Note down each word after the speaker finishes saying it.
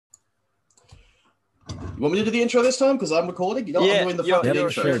You want me to do the intro this time? Because I'm recording? You know, I'm doing the fucking you're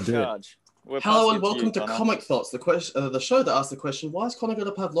intro. in charge. Hello and welcome to Comic Thoughts, the show that asks the question, why is Connor going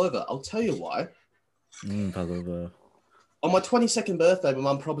to Pavlova? I'll tell you why. Pavlova. On my 22nd birthday, my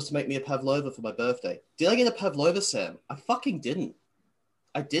mum promised to make me a Pavlova for my birthday. Did I get a Pavlova, Sam? I fucking didn't.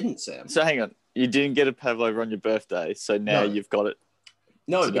 I didn't, Sam. So hang on. You didn't get a Pavlova on your birthday, so now you've got it.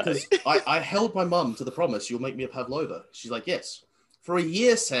 No, today. Because I held my mum to the promise, you'll make me a Pavlova. She's like, yes. For a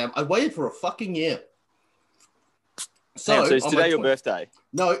year, Sam. I waited for a fucking year. So is today your birthday?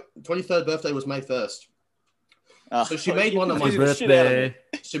 No, 23rd birthday was May 1st. So she made one on my birthday.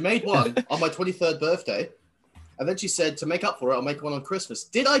 She made one on my 23rd birthday. And then she said, to make up for it, I'll make one on Christmas.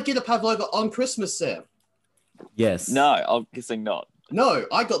 Did I get a Pavlova on Christmas, Sam? Yes. No, I'm guessing not. No,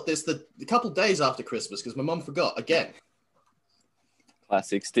 I got this the couple days after Christmas because my mum forgot again.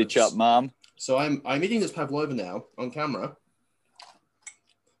 Classic stitch up, mum. So I'm eating this Pavlova now on camera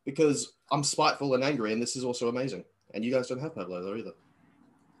because I'm spiteful and angry, and this is also amazing. And you guys don't have Pavlova either.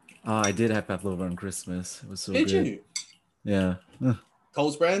 Oh, I did have Pavlova on Christmas. It was so Did good. you? Yeah.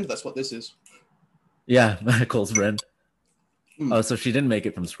 Coles brand, that's what this is. Yeah, Cole's brand. Mm. Oh, so she didn't make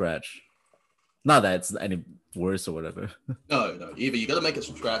it from scratch. Not that it's any worse or whatever. No. Either you got to make it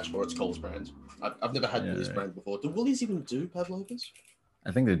from scratch or it's Coles brand. I've never had Woolies brand before. Do Woolies even do Pavlovas?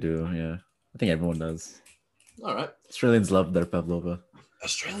 I think they do, yeah. I think everyone does. All right. Australians love their Pavlova.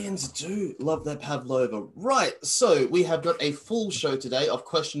 Australians do love their Pavlova. Right, so we have got a full show today of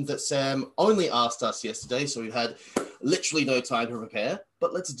questions that Sam only asked us yesterday, so we've had literally no time to prepare,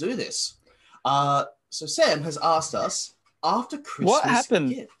 but let's do this. So Sam has asked us, after Christmas What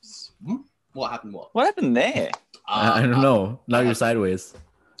happened? gifts... What happened what? What happened there? I don't know. Now you're sideways.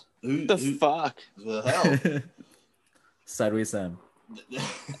 Who Fuck? the hell? Sideways Sam.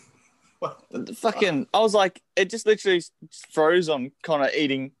 What the Fucking, I was like, it just literally just froze on Connor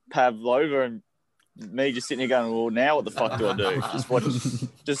eating Pavlova and me just sitting here going, well, now what the fuck do I do?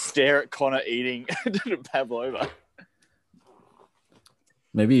 Just stare at Connor eating Pavlova.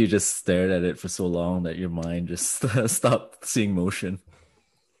 Maybe you just stared at it for so long that your mind just stopped seeing motion.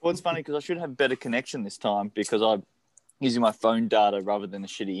 Well, it's funny because I should have better connection this time because I'm using my phone data rather than the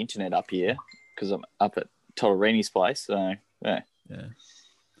shitty internet up here because I'm up at Tollerini's place. So, yeah.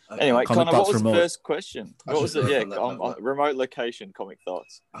 Anyway, Comic Connor, what was remote. the first question? What was it? Yeah, remote location, Comic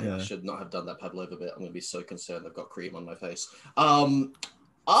Thoughts. I should not have done that Pavlova bit. I'm going to be so concerned I've got cream on my face. After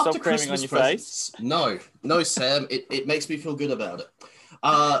Stop creaming Christmas on your presents, face? No, Sam. It makes me feel good about it.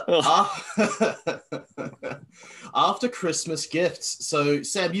 After Christmas gifts. So,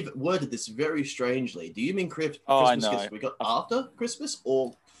 Sam, you've worded this very strangely. Do you mean Christmas gifts we got after Christmas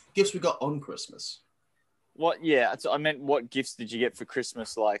or gifts we got on Christmas? What? Yeah, so I meant what gifts did you get for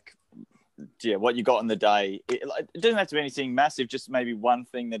Christmas? Like, yeah, what you got on the day. It doesn't have to be anything massive. Just maybe one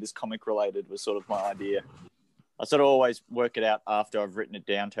thing that is comic related was sort of my idea. I sort of always work it out after I've written it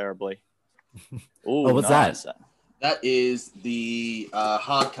down terribly. Ooh, what's nice. that? That is the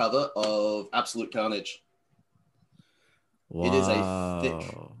hardcover of Absolute Carnage. Wow. It is a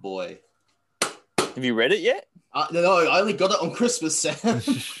thick boy. Have you read it yet? No, I only got it on Christmas, Sam.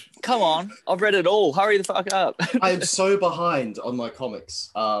 Come on, I've read it all. Hurry the fuck up. I am so behind on my comics.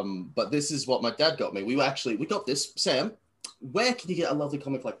 But this is what my dad got me. We got this. Sam, where can you get a lovely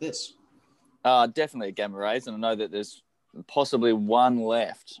comic like this? Definitely at Gamma Rays, and I know that there's possibly one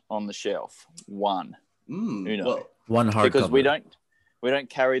left on the shelf. One. Who knows? Well, One hardcover. Because we don't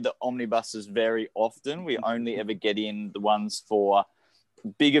carry the omnibuses very often. We only ever get in the ones for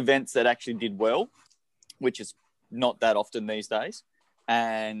big events that actually did well, which is not that often these days.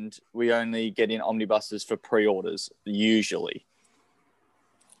 And we only get in omnibuses for pre-orders, usually.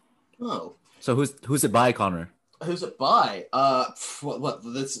 Oh. So who's it by, Connor? Who's it by?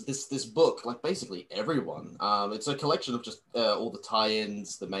 This book, like basically everyone. It's a collection of just all the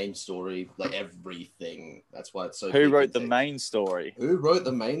tie-ins, the main story, like everything. That's why it's so. Who wrote the main story? Who wrote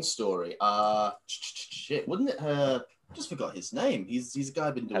the main story? Shit, wouldn't it? Just forgot his name. He's a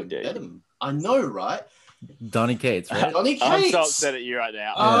guy been doing Venom. I know, right? Donny Cates, right? Donny Cates. I'm so upset at you right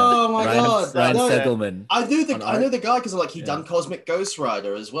now. Oh my god, Ryan no. Segelman. I knew the guy because he done Cosmic Ghost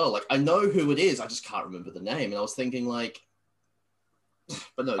Rider as well. Like I know who it is, I just can't remember the name. And I was thinking like,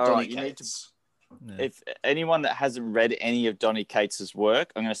 but no, Donny Cates. If anyone that hasn't read any of Donny Cates'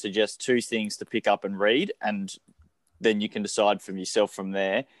 work, I'm going to suggest two things to pick up and read, and then you can decide for yourself from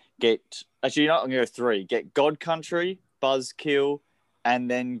there. I'm going to go three. Get God Country, Buzzkill, and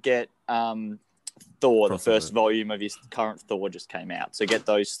then get Thor. The first volume of his current Thor just came out. So get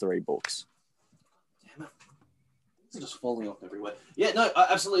those three books. Damn it. It's just falling off everywhere. Yeah, no, I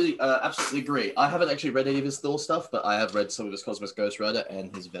absolutely agree. I haven't actually read any of his Thor stuff, but I have read some of his Cosmic Ghost Rider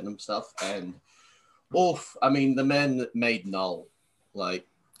and his Venom stuff. And Oof. I mean, the man made Null. Like,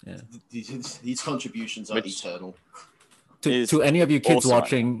 Yeah. these contributions are eternal. To any of you kids awesome.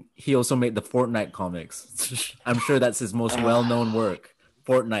 watching, he also made the Fortnite comics. I'm sure that's his most well-known work.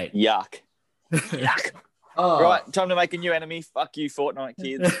 Fortnite. Yuck. Yuck. Oh. Right, time to make a new enemy. Fuck you, Fortnite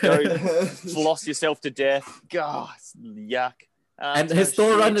kids. Go floss yourself to death. God, yuck. And his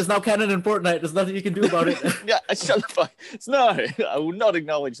store run is now canon in Fortnite. There's nothing you can do about it. Yeah, shut the fuck. No, I will not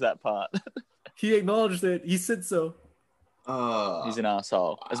acknowledge that part. He acknowledged it. He said so. He's an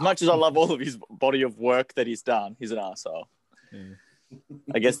asshole. As much as I love all of his body of work that he's done, he's an asshole. Yeah.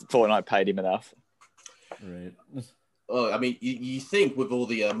 I guess Fortnite paid him enough. Right. Oh, I mean, you think with all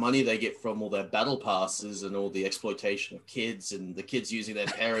the money they get from all their battle passes and all the exploitation of kids and the kids using their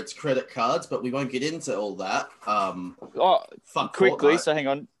parents' credit cards, but we won't get into all that. Fuck Quickly, Fortnite. so hang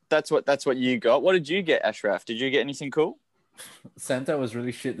on. That's what you got. What did you get, Ashraf? Did you get anything cool? Santa was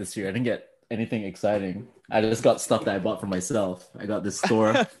really shit this year. I didn't get anything exciting. I just got stuff that I bought for myself. I got this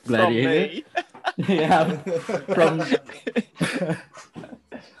store Gladiator. Yeah. From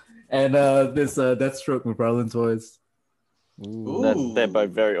and this Deathstroke McFarlane toys. Ooh. They're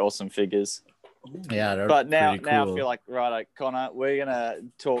both very awesome figures. Yeah, they're But now pretty I cool. feel like, right, Connor, we're going to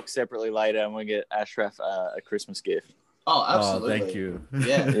talk separately later and we'll get Ashraf a Christmas gift. Oh, absolutely. Oh, thank you.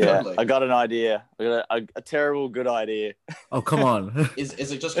 Yeah, Yeah, totally. I got an idea. I got a terrible good idea. Oh, come on. Is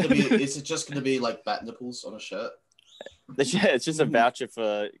it just gonna be? Is it just gonna be like bat nipples on a shirt? It's just a voucher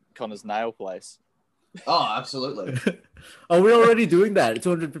for Connor's nail place. Oh, absolutely. Oh, we're already doing that.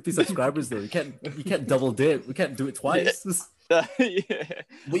 250 subscribers though. You can't double dip. We can't do it twice. Yeah,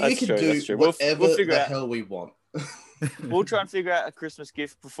 We That's can true, do that's true. whatever We'll figure the out. hell we want. We'll try and figure out a Christmas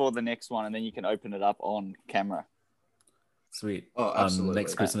gift before the next one, and then you can open it up on camera. Sweet. Oh, absolutely.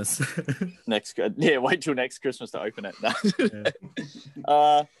 Next Christmas. Wait till next Christmas to open it.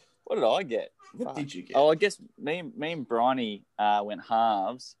 What did I get? What did you get? Oh, I guess me and Bryony went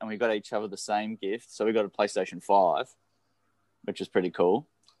halves, and we got each other the same gift. So we got a PlayStation 5, which is pretty cool.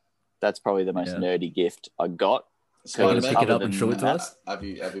 That's probably the most nerdy gift I got. Spider-Man? Pick it up and show it to us. Have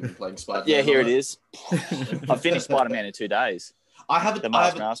you been playing Spider-Man? Yeah, here it is. I finished Spider-Man in 2 days. I haven't. The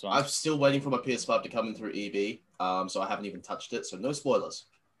Miles Morales one. I'm still waiting for my PS5 to come in through EB. So I haven't even touched it. So no spoilers.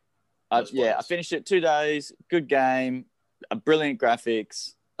 Yeah, I finished it 2 days. Good game, brilliant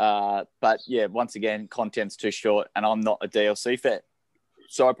graphics. But yeah, once again, content's too short, and I'm not a DLC fan,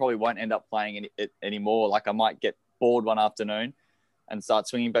 so I probably won't end up playing it anymore. Like I might get bored one afternoon and start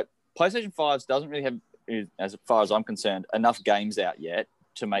swinging. But PlayStation 5 doesn't really have, as far as I'm concerned, enough games out yet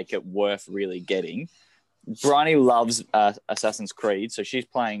to make it worth really getting. Bryony loves Assassin's Creed, so she's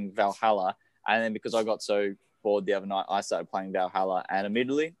playing Valhalla, and then because I got so bored the other night, I started playing Valhalla, and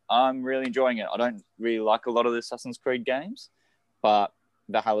admittedly, I'm really enjoying it. I don't really like a lot of the Assassin's Creed games, but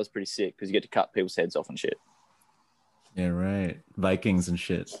Valhalla's pretty sick because you get to cut people's heads off and shit. Yeah, right. Vikings and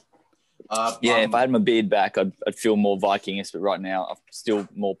shit. If I had my beard back, I'd feel more Vikingist, but right now I'm still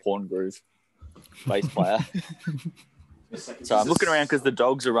more Porn Groove bass player. So I'm looking around because the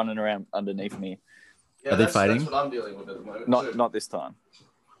dogs are running around underneath me. Yeah, Are they that's fighting? what I'm dealing with at the moment. Not this time.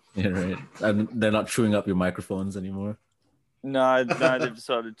 Yeah, right. And they're not chewing up your microphones anymore. No, they've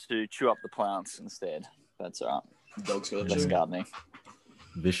decided to chew up the plants instead. That's all right. Dogs got Less to gardening.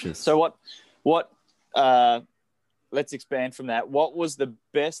 Vicious. So what? Let's expand from that. What was the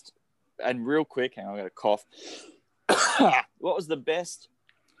best? And real quick, hang on, I got a cough. What was the best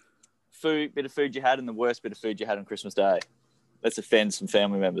bit of food you had, and the worst bit of food you had on Christmas Day? Let's offend some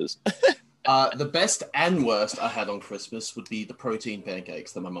family members. The best and worst I had on Christmas would be the protein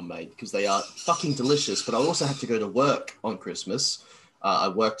pancakes that my mum made because they are fucking delicious. But I also had to go to work on Christmas. I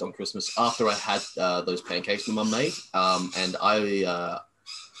worked on Christmas after I had those pancakes my mum made, and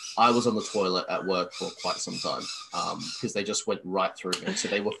I was on the toilet at work for quite some time because they just went right through me. So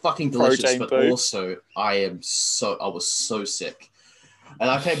they were fucking delicious, Protein but food. also I was so sick. And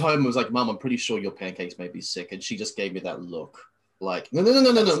I came home and was like, Mum, I'm pretty sure your pancakes made me sick. And she just gave me that look. Like, no,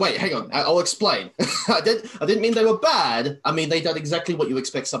 wait, hang on. I'll explain. I didn't mean they were bad. I mean, they did exactly what you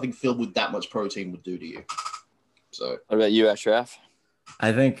expect something filled with that much protein would do to you. So, What about you, Ashraf?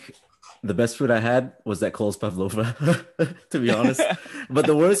 I think the best food I had was that Cole's Pavlova, to be honest. But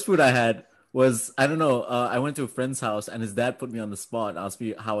the worst food I had was, I don't know, I went to a friend's house and his dad put me on the spot and asked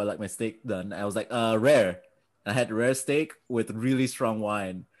me how I like my steak done. I was like, rare. I had rare steak with really strong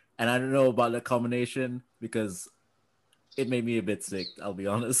wine. And I don't know about the combination because it made me a bit sick, I'll be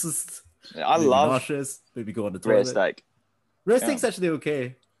honest. I Maybe love nauseous, maybe go on the rare toilet. steak. Rare steak's actually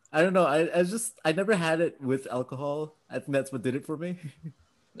okay. I don't know. I never had it with alcohol. I think that's what did it for me.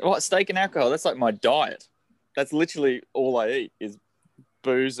 What, steak and alcohol? That's like my diet. That's literally all I eat is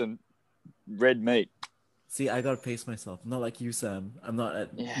booze and red meat. See, I gotta pace myself. I'm not like you, Sam. I'm not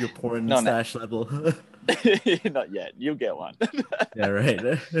at Yeah. your porn No, no. stash level. Not yet. You'll get one. Yeah,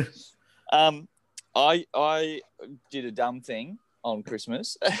 right. I did a dumb thing on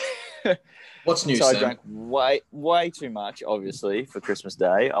Christmas. What's new, So I Sam? drank way too much, obviously, for Christmas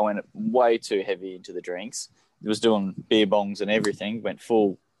Day. I went way too heavy into the drinks. I was doing beer bongs and everything. Went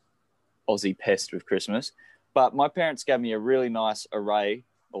full Aussie pest with Christmas. But my parents gave me a really nice array,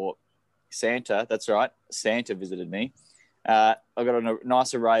 or Santa, that's right. Santa visited me. I got a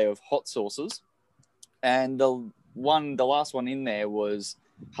nice array of hot sauces. And the last one in there was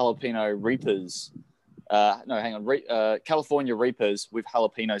jalapeno Reapers. California Reapers with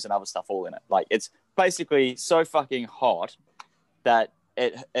jalapenos and other stuff all in it. Like, it's basically so fucking hot that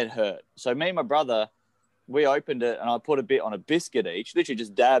it hurt. So me and my brother, we opened it and I put a bit on a biscuit each. Literally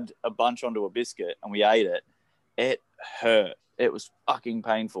just dabbed a bunch onto a biscuit and we ate it. It hurt. It was fucking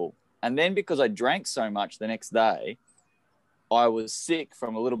painful. And then because I drank so much the next day, I was sick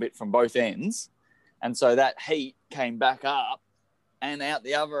from a little bit from both ends. And so that heat came back up and out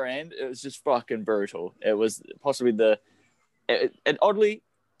the other end. It was just fucking brutal. It was possibly it oddly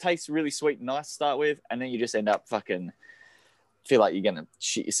tastes really sweet and nice to start with. And then you just end up fucking feel like you're going to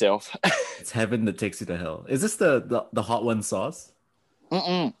shit yourself. It's heaven that takes you to hell. Is this the hot one sauce?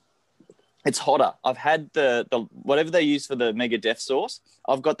 Mm-mm. It's hotter. I've had the whatever they use for the Mega Death sauce.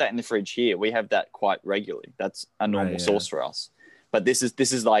 I've got that in the fridge here. We have that quite regularly. That's a normal sauce for us. But this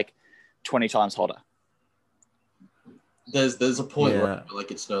is like 20 times hotter. There's a point where I feel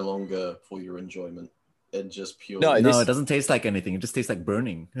like it's no longer for your enjoyment and just pure. No, it doesn't taste like anything. It just tastes like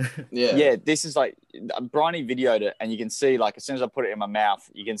burning. Yeah. This is like Bryony videoed it, and you can see like as soon as I put it in my mouth,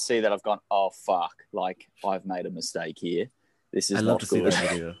 you can see that I've gone, oh fuck, like I've made a mistake here. This is not good. See that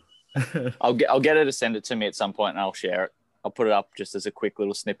video. I'll get her to send it to me at some point, and I'll share it. I'll put it up just as a quick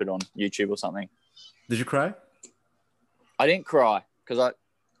little snippet on YouTube or something. Did you cry? I didn't cry because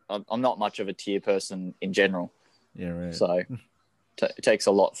I'm not much of a tear person in general. Yeah, right. So it takes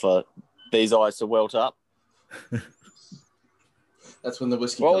a lot for these eyes to welt up. That's when the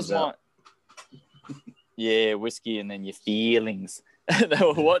whiskey comes out. Yeah, whiskey and then your feelings.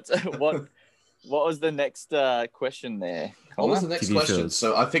 What was the next question there, Connor? What was the next TV question? shows.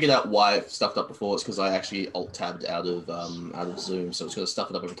 So I figured out why I've stuffed up before. It's because I actually alt-tabbed out of Zoom, so it's going to stuff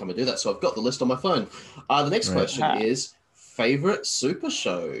it up every time I do that. So I've got the list on my phone. The next question is favorite super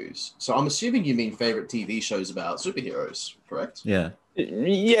shows. So I'm assuming you mean favorite TV shows about superheroes, correct? Yeah.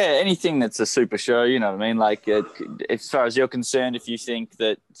 Yeah, anything that's a super show, you know what I mean? Like, as far as you're concerned, if you think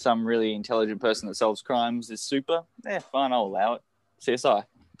that some really intelligent person that solves crimes is super, fine, I'll allow it. CSI.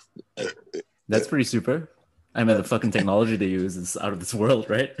 That's pretty super. I mean, the fucking technology they use is out of this world,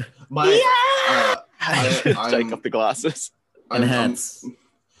 right? Take off the glasses. Enhance.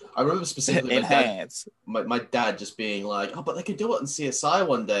 I remember specifically Enhance. My dad just being like, oh, but they could do it in CSI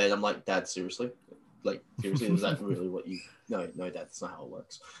one day. And I'm like, Dad, seriously? Like, seriously, is that really what you... No, Dad, that's not how it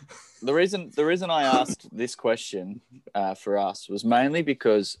works. The reason I asked this question for us was mainly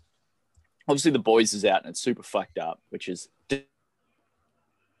because obviously The Boys is out and it's super fucked up, which is...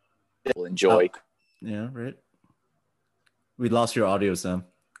 Will enjoy. Yeah, right. We lost your audio, Sam.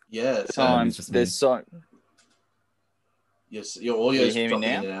 Yeah, there's so. Yes, your audio is dropping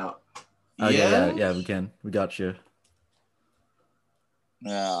in and out. Yeah, we can. We got you.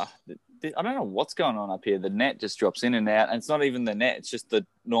 I don't know what's going on up here. The net just drops in and out, and it's not even the net; it's just the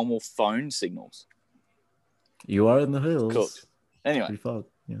normal phone signals. You are in the hills. Cool. Anyway, pretty fog.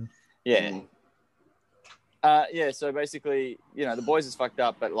 Yeah. So basically, The Boys is fucked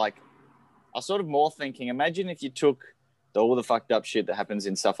up, but like, I was sort of more thinking, imagine if you took all the fucked up shit that happens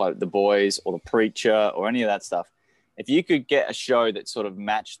in stuff like The Boys or The Preacher or any of that stuff, if you could get a show that sort of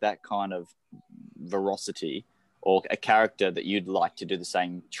matched that kind of veracity or a character that you'd like to do the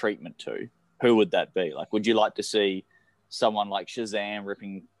same treatment to, who would that be? Like, would you like to see someone like Shazam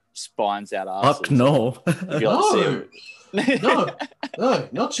ripping spines out asses? Fuck no. If you like to see him? No,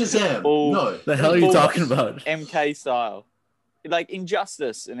 not Shazam. No. The hell are you talking about? MK style. Like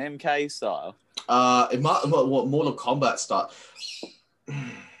Injustice and MK style. Mortal Kombat style.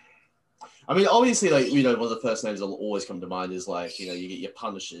 I mean, obviously, like, one of the first names that will always come to mind is like, you get your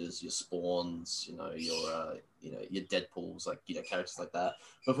Punishers, your Spawns, your Deadpools, like, characters like that.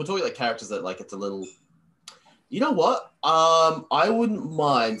 But if we're talking like characters that like it's a little, you know what? I wouldn't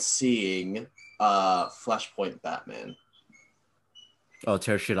mind seeing Flashpoint Batman. Oh,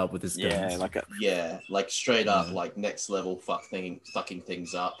 tear shit up with his guns. Like straight up, like next level fucking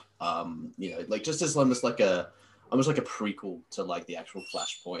things up. Like just as almost like a prequel to like the actual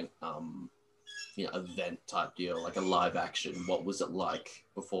Flashpoint, event type deal, like a live action. What was it like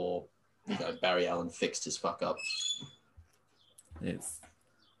before Barry Allen fixed his fuck up.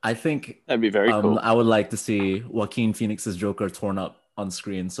 I think That'd be very cool. I would like to see Joaquin Phoenix's Joker torn up on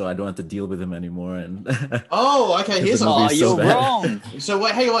screen, so I don't have to deal with him anymore. And Oh, okay. Here's The a. movie's you're so bad. wrong. So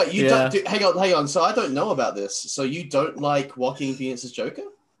wait, hang on. You Yeah. don't. Hang on. So I don't know about this. So you don't like Joaquin Phoenix's Joker?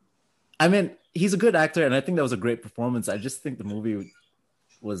 I mean, he's a good actor, and I think that was a great performance. I just think the movie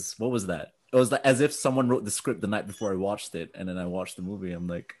was, what was that? It was like as if someone wrote the script the night before I watched it, and then I watched the movie. I'm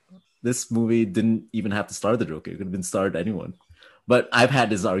like, this movie didn't even have to star the Joker. It could have been starred anyone. But I've had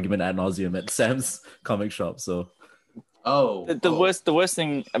this argument ad nauseum at Sam's comic shop, so Oh, The worst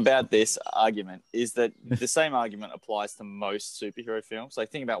thing about this argument is that the same argument applies to most superhero films. Like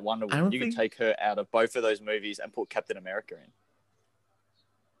think about Wonder Woman. You could take her out of both of those movies and put Captain America in.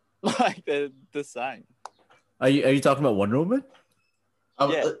 Like they're the same. Are you talking about Wonder Woman?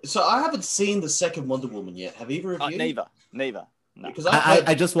 Yeah. So I haven't seen the second Wonder Woman yet. Have either of you? Neither. No. Because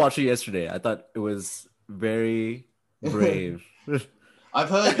I just watched it yesterday. I thought it was very brave. I've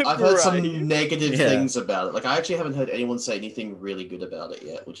heard some Brave. negative Yeah. things about it. Like I actually haven't heard anyone say anything really good about it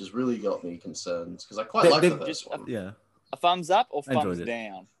yet, which has really got me concerned because I quite like the first just- one. Yeah, A thumbs up or I enjoyed thumbs it.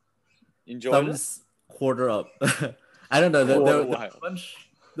 down? Enjoyed thumbs quarter up. I don't know. Quarter way.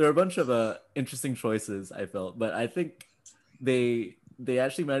 There are a bunch of interesting choices. I felt, but I think they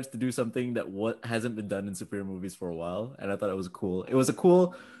actually managed to do something that what hasn't been done in superhero movies for a while, and I thought it was cool. It was a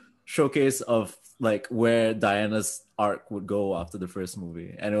cool showcase of like where Diana's arc would go after the first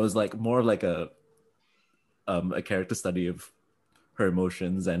movie, and it was like more of like a character study of her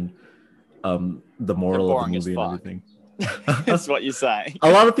emotions and the moral of boring the as movie and fuck. everything. it. That's what you're saying.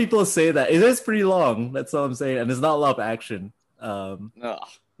 A lot of people say that it is pretty long. That's all I'm saying, and there's not a lot of action. Ugh.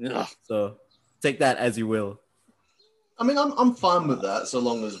 So take that as you will. I mean, I'm fine with that so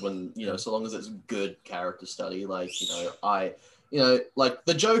long as so long as it's good character study. Like like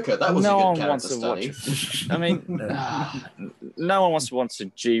the Joker, that was No a one good wants character to study. watch I mean, no one wants a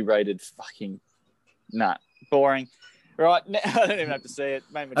G-rated fucking boring. Right, I don't even have to say it.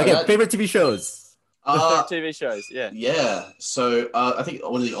 Mate, Okay, Okay. favorite TV shows. TV shows, yeah. Yeah, so I think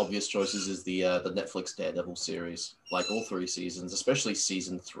one of the obvious choices is the Netflix Daredevil series, like all 3 seasons, especially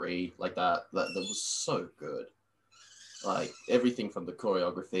season 3, like that was so good. Like everything from the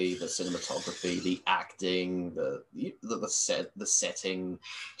choreography, the cinematography, the acting, the setting,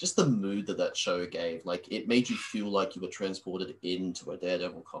 just the mood that show gave. Like it made you feel like you were transported into a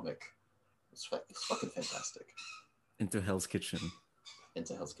Daredevil comic. It's fucking fantastic. Into Hell's Kitchen,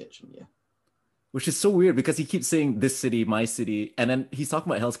 Into Hell's Kitchen, yeah. which is so weird because he keeps saying this city, my city, and then he's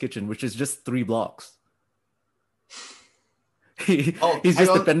talking about Hell's Kitchen, which is just 3 blocks. He's hang just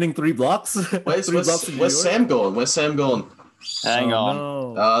on. defending 3 blocks. Where's 3 blocks in New Where's York? Sam gone? Where's Sam gone? Hang on.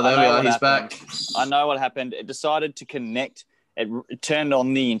 No. Oh, there I we know are. what He's happened. back. I know what happened. It decided to connect. It turned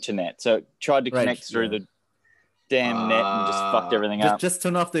on the internet, so it tried to Right, connect through yeah. the damn net and just fucked everything up. Just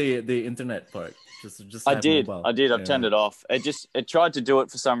turn off the internet part. Just I have did. mobile. I've Yeah. turned it off. It tried to do it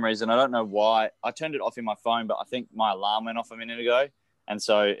for some reason. I don't know why. I turned it off in my phone, but I think my alarm went off a minute ago, and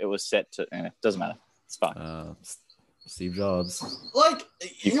so it was set to. Doesn't matter. It's fine. Steve Jobs. Like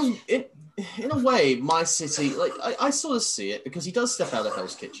in a way, My City, like I sort of see it because he does step out of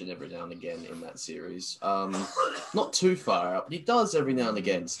Hell's Kitchen every now and again in that series. Not too far out, but he does every now and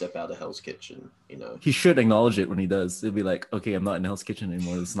again step out of Hell's Kitchen. He should acknowledge it when he does. It'd be like, okay, I'm not in Hell's Kitchen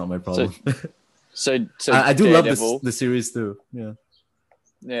anymore. It's not my problem. So I do love Daredevil, the series too. Yeah.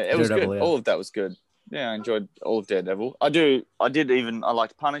 Yeah, it was good. Daredevil, yeah. All of that was good. Yeah, I enjoyed all of Daredevil. I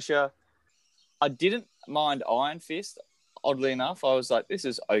liked Punisher. I didn't mind Iron Fist. Oddly enough, I was like, this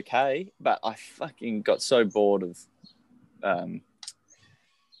is okay, but I fucking got so bored of.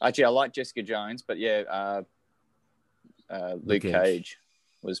 Actually, I like Jessica Jones, but yeah, Luke Cage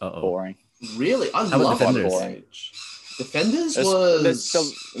was boring. Really, I about love Defenders? Cage. Defenders That's- was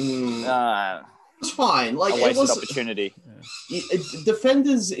that's it was fine. Like A it wasted was. opportunity.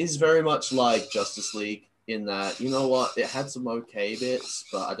 Defenders is very much like Justice League in that, you know what, it had some okay bits,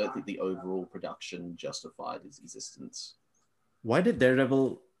 but I don't think the overall production justified its existence. Why was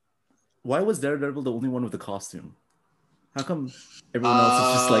Daredevil the only one with the costume? How come everyone else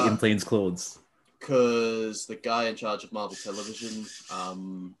is just like in plain clothes? Because the guy in charge of Marvel Television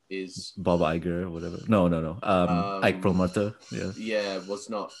is Bob Iger or whatever. No. Ike Perlmutter. Yeah.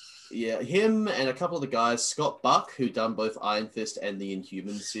 was not. Yeah, him and a couple of the guys, Scott Buck, who done both Iron Fist and the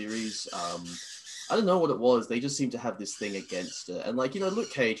Inhuman series. I don't know what it was. They just seem to have this thing against it. And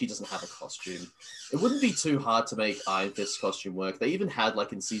Luke Cage, he doesn't have a costume. It wouldn't be too hard to make Iron Fist's costume work. They even had,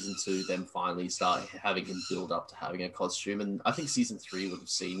 in season 2, them finally start having him build up to having a costume. And I think season 3 would have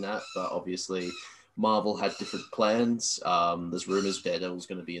seen that. But obviously, Marvel had different plans. There's rumors Daredevil's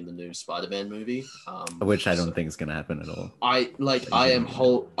going to be in the new Spider-Man movie, Which I don't think is gonna happen at all. I am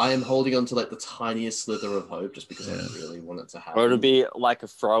holding on to like the tiniest slither of hope just because I really want it to happen. Or it'll be like a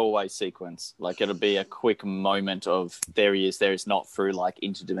throwaway sequence. Like it'll be a quick moment of there he is, there is not through like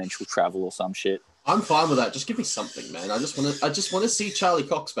interdimensional travel or some shit. I'm fine with that. Just give me something, man. I just want to see Charlie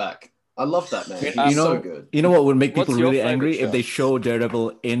Cox back. I love that man. He's so good. You know what would make people What's your really favorite angry show? if they show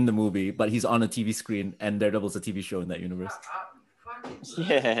Daredevil in the movie, but he's on a TV screen and Daredevil's a TV show in that universe.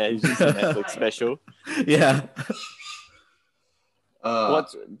 Yeah, it's just a Netflix special. Yeah.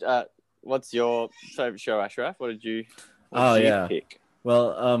 What's your favorite show, Ashraf? What did you pick?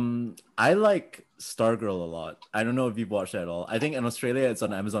 Well, I like Stargirl a lot. I don't know if you've watched that at all. I think in Australia it's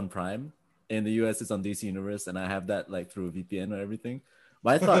on Amazon Prime. In the US it's on DC Universe, and I have that like through a VPN or everything.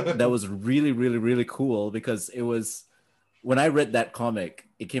 But I thought that was really, really, really cool because it was when I read that comic,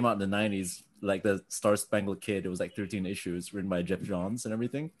 it came out in the 90s, like the Star Spangled Kid. It was like 13 issues written by Jeff Johns and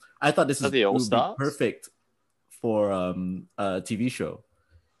everything. I thought this would be perfect for a TV show.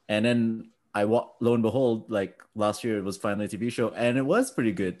 And then lo and behold, like last year it was finally a TV show, and it was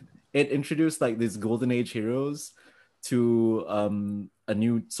pretty good. It introduced like these Golden Age heroes to a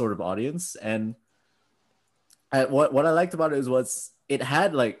new sort of audience. And what I liked about it was it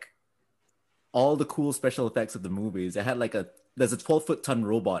had like all the cool special effects of the movies. It had like there's a 12-foot-ton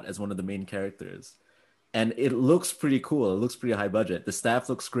robot as one of the main characters, and it looks pretty cool. It looks pretty high budget. The staff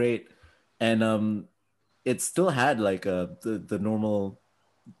looks great, and it still had like the normal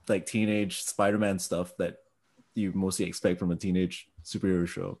like teenage Spider-Man stuff that you mostly expect from a teenage superhero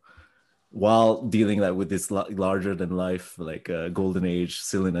show, while dealing that with this larger than life like Golden Age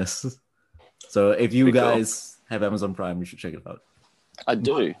silliness. So if you guys have Amazon Prime, you should check it out. I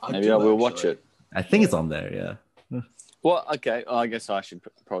do. Maybe I will watch it. I think it's on there, yeah. Well, okay. Well, I guess I should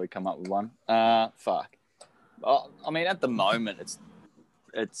probably come up with one. Fuck. I mean, at the moment,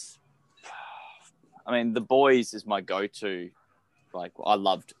 it's. I mean, The Boys is my go-to. Like, I've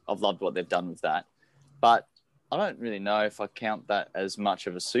loved what they've done with that, but I don't really know if I count that as much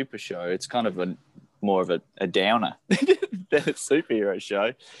of a super show. It's kind of more of a downer than a superhero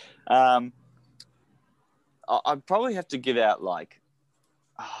show. I'd probably have to give out like.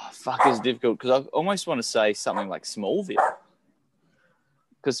 Fuck, it's difficult because I almost want to say something like Smallville.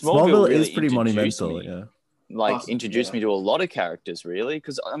 Because Smallville really is pretty monumental, yeah. Introduced me to a lot of characters, really.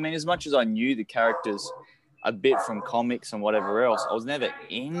 Because, I mean, as much as I knew the characters a bit from comics and whatever else, I was never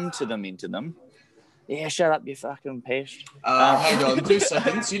into them. Yeah, shut up, you fucking pest. Hang on, 2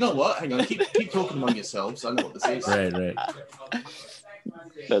 seconds. You know what? Hang on, keep talking among yourselves. I know what this is. Right.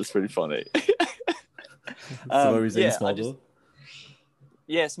 That's pretty funny. So what were you saying, Smallville?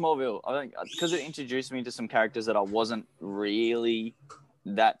 Yeah, Smallville. I think because it introduced me to some characters that I wasn't really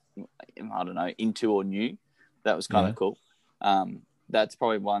that, I don't know, into or knew. That was kind of cool. That's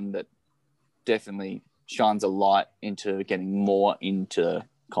probably one that definitely shines a light into getting more into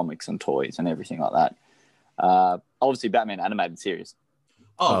comics and toys and everything like that. Obviously, Batman animated series.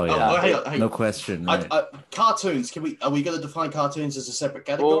 Hang on. No question. Right. Cartoons. Are we going to define cartoons as a separate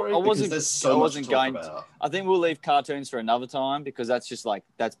category? Well, I wasn't going about. I think we'll leave cartoons for another time because that's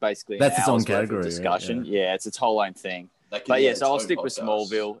basically its own category discussion. Right? Yeah, it's its whole own thing. So I'll stick with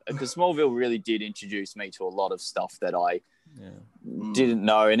Smallville because Smallville really did introduce me to a lot of stuff that I didn't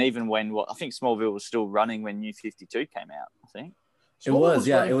know, and even when I think Smallville was still running when New 52 came out. I think it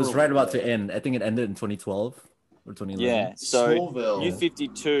was right about to end. I think it ended in 2012. Or 2011. Yeah, so Smallville. New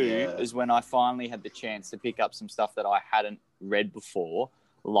 52 is when I finally had the chance to pick up some stuff that I hadn't read before,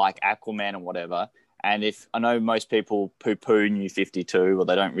 like Aquaman and whatever. And if I know most people poo-poo New 52 or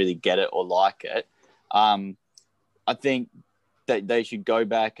they don't really get it or like it, I think that they should go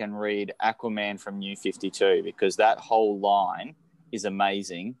back and read Aquaman from New 52 because that whole line is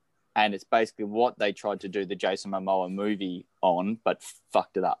amazing. And it's basically what they tried to do the Jason Momoa movie on, but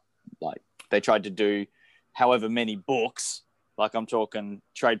fucked it up. Like they tried to do however many books, like I'm talking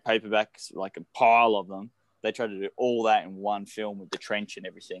trade paperbacks, like a pile of them. They tried to do all that in one film with the trench and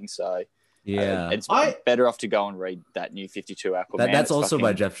everything. So it's better off to go and read that New 52 Aquaman. That's also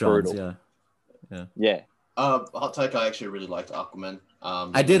by Jeff Johns. Yeah. Hot take. I actually really liked Aquaman.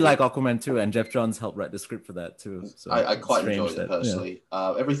 I did like Aquaman too, and Jeff Johns helped write the script for that too. So I quite enjoyed it personally.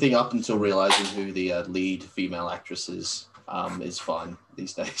 Everything up until realizing who the lead female actress is fine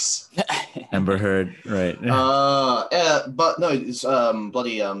these days. Amber Heard, right? But no, it's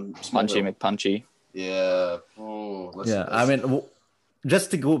bloody Punchy McPunchy. Yeah. I mean,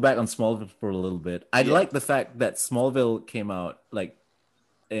 just to go back on Smallville for a little bit, I like the fact that Smallville came out like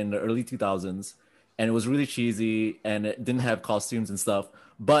in the early 2000s, and it was really cheesy, and it didn't have costumes and stuff.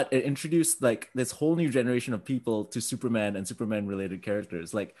 But it introduced like this whole new generation of people to Superman and Superman related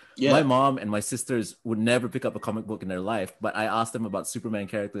characters. Like my mom and my sisters would never pick up a comic book in their life, but I asked them about Superman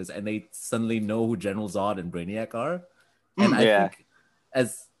characters, and they suddenly know who General Zod and Brainiac are. And I think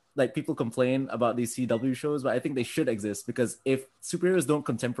as like people complain about these CW shows, but I think they should exist, because if superheroes don't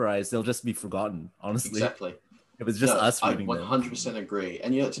contemporize, they'll just be forgotten. Honestly, Exactly. if it's just us reading I them. 100% agree.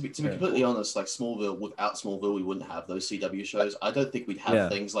 And you know, to be completely honest, like Smallville, without Smallville, we wouldn't have those CW shows. I don't think we'd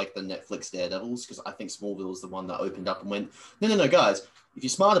have things like the Netflix Daredevils, because I think Smallville is the one that opened up and went, no, guys, if you're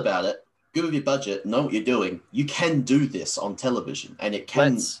smart about it, good with your budget, know what you're doing, you can do this on television, and it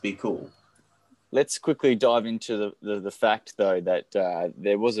can be cool. Let's quickly dive into the fact, though, that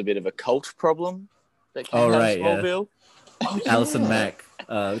there was a bit of a cult problem that came out of Smallville. Yeah. Oh, yeah. Alison Mack,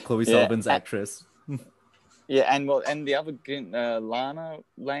 Chloe Sullivan's actress. Yeah, and the other Lana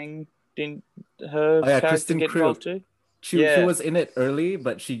Lang, didn't her character Kristen get involved too? She was in it early,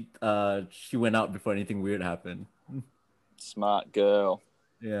 but she went out before anything weird happened. Smart girl.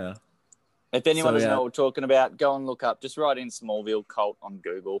 Yeah. If anyone doesn't know what we're talking about, go and look up. Just write in Smallville cult on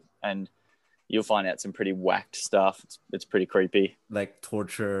Google, and you'll find out some pretty whacked stuff. It's pretty creepy. Like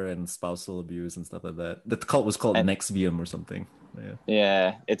torture and spousal abuse and stuff like that. The cult was called Nexium or something.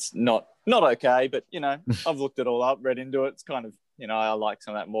 Yeah, it's not okay, but, you know, I've looked it all up, read into it. It's kind of, you know, I like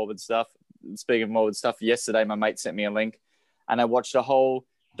some of that morbid stuff. Speaking of morbid stuff, yesterday my mate sent me a link, and I watched a whole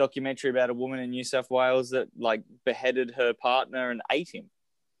documentary about a woman in New South Wales that, like, beheaded her partner and ate him.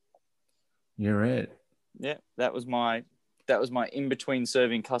 You're right. Yeah, that was my in between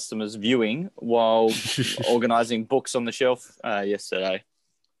serving customers viewing while organizing books on the shelf yesterday.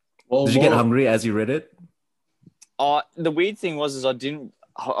 Well, did you get hungry as you read it? The weird thing was I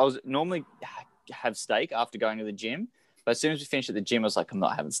was normally have steak after going to the gym, but as soon as we finished at the gym, I was like, I'm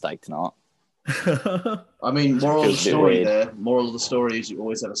not having steak tonight. I mean, moral of the story there. Moral of the story is you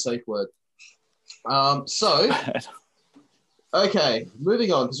always have a safe word. Okay,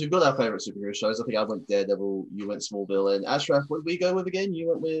 moving on, because we've got our favorite superhero shows. I think I went Daredevil, you went Smallville, and Ashraf, what did we go with again? You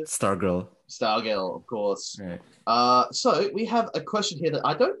went with Stargirl. Stargirl, of course. Right. So we have a question here that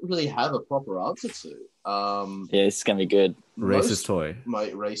I don't really have a proper answer to. Yeah, it's gonna be good. Racist toy. My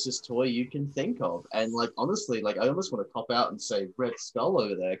racist toy you can think of, and like honestly, like I almost want to cop out and say Red Skull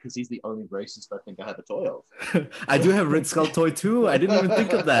over there because he's the only racist I think I have a toy of. I do have Red Skull toy too. I didn't even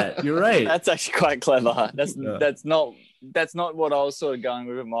think of that. You're right. That's actually quite clever. That's not what I was sort of going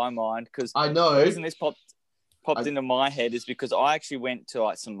with in my mind, because I know the reason this popped into my head is because I actually went to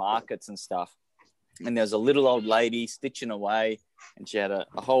like some markets and stuff, and there was a little old lady stitching away, and she had a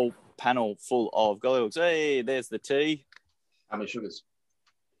whole panel full of gollywogs. Hey, there's the tea. How many sugars?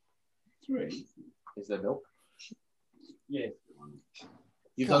 3. Is there milk? Yeah.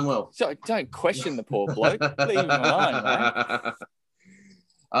 You've done well. So don't question the poor bloke. Leave him alone, man.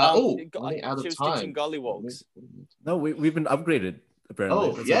 Running out of she was time. stitching gollywogs. No, we've been upgraded,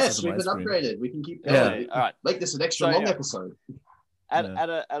 apparently. Oh, yes, we've been upgraded. We can keep going. Yeah. All right. Make this an extra long episode. At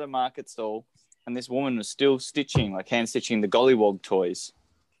a market stall, and this woman was still stitching, like hand stitching the gollywog toys,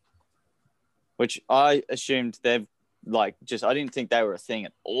 which I assumed they've like just, I didn't think they were a thing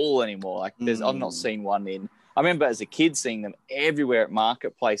at all anymore. Like I've not seen one I remember as a kid seeing them everywhere at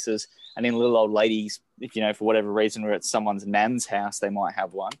marketplaces and in little old ladies, if you know, for whatever reason, we're at someone's nan's house, they might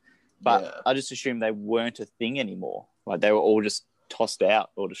have one. But I just assumed they weren't a thing anymore. Like they were all just tossed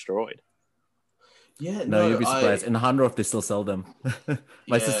out or destroyed. Yeah, no, you'll be surprised. In Hahndorf, they still sell them.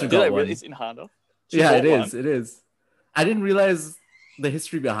 My sister got one. Really? It's in Hahndorf? Yeah, it is. It is. I didn't realize the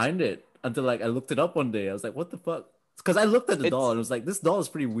history behind it until like I looked it up one day. I was like, what the fuck? Because I looked at the doll and it was like, this doll is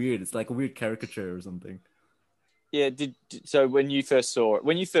pretty weird. It's like a weird caricature or something. Yeah. So when you first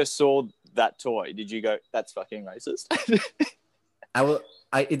saw that toy, did you go, that's fucking racist?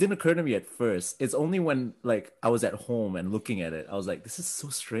 It didn't occur to me at first. It's only when like I was at home and looking at it, I was like, this is so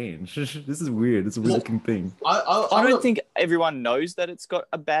strange. This is weird. It's a weird looking thing. I don't think everyone knows that it's got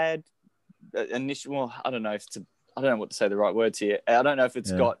a bad initial. Well, I don't know what to say the right words here. I don't know if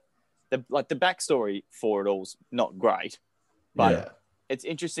it's got the backstory for it all's not great, but it's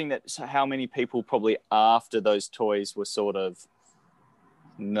interesting that how many people probably after those toys were sort of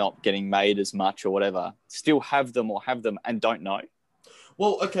not getting made as much or whatever still have them and don't know.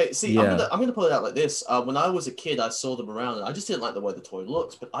 Well, okay, see, I'm gonna put it out like this. When I was a kid, I saw them around, and I just didn't like the way the toy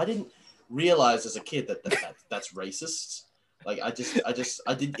looks. But I didn't realize as a kid that's racist. Like I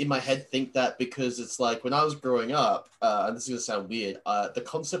did in my head think that because it's like when I was growing up, and this is gonna sound weird, the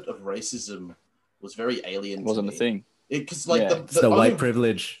concept of racism was very alien. Wasn't to me. a thing. Because like Yeah. It's the white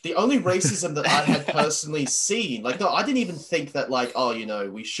privilege. the only racism that I had personally seen, like, no, I didn't even think that, like, oh, you know,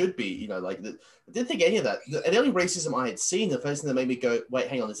 we should be, you know, like, I didn't think any of that. The only racism I had seen, the first thing that made me go, wait,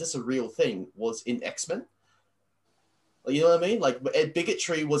 hang on, is this a real thing, was in X-Men. You know what I mean? Like,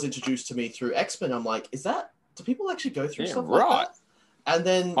 bigotry was introduced to me through X-Men. I'm like, do people actually go through stuff like that? And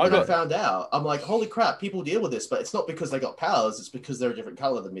then when I found out, I'm like, holy crap, people deal with this, but it's not because they got powers, it's because they're a different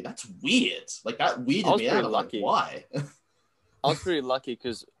color than me. That's weird. Like, that weirded me out. I'm like, why? I was pretty lucky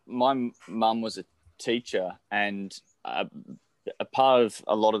because my mum was a teacher, and a part of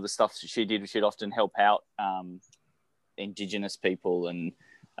a lot of the stuff she did, she'd often help out Indigenous people and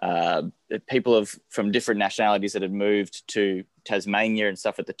people from different nationalities that had moved to Tasmania and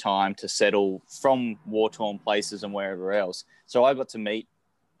stuff at the time to settle from war-torn places and wherever else. So I got to meet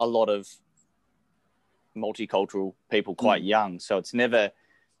a lot of multicultural people quite young. So it's never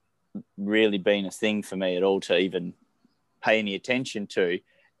really been a thing for me at all to even pay any attention to,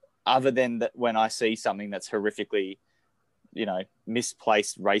 other than that when I see something that's horrifically, you know,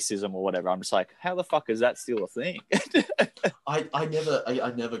 misplaced racism or whatever, I'm just like, how the fuck is that still a thing? I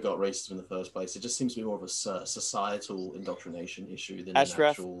never got racism in the first place. It just seems to be more of a societal indoctrination issue than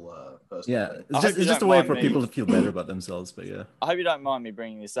Ashraf, an actual personal thing. It's just a way for people to feel better about themselves, but yeah. I hope you don't mind me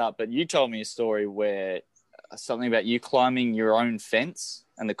bringing this up, but you told me a story where something about you climbing your own fence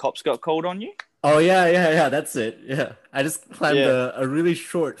and the cops got called on you. Oh, yeah, that's it. Yeah. I just climbed a really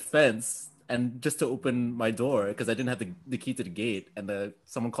short fence and just to open my door because I didn't have the key to the gate, and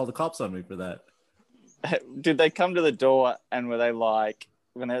someone called the cops on me for that. Did they come to the door and were they like,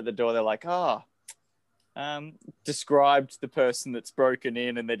 when they're at the door, they're like, described the person that's broken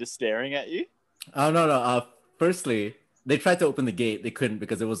in and they're just staring at you? Oh, no. Firstly, they tried to open the gate. They couldn't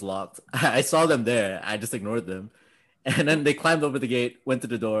because it was locked. I saw them there. I just ignored them. And then they climbed over the gate, went to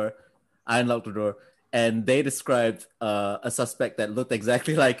the door. I unlocked the door. And they described a suspect that looked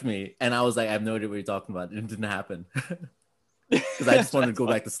exactly like me. And I was like, I have no idea what you're talking about. It didn't happen. Because I just wanted to go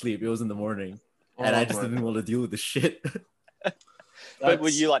back to sleep. It was in the morning. And I just didn't want to deal with the shit. But were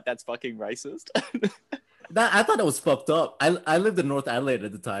you like, that's fucking racist? I thought it was fucked up. I lived in North Adelaide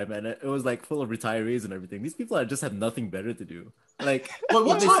at the time, and it was like full of retirees and everything. These people just have nothing better to do. Like, well,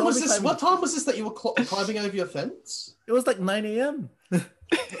 what time was this? What time was this that you were climbing over your fence? It was like 9 a.m.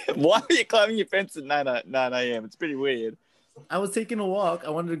 Why are you climbing your fence at 9 a.m.? It's pretty weird. I was taking a walk. I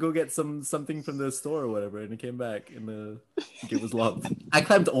wanted to go get something from the store or whatever, and I came back and the gate was locked. I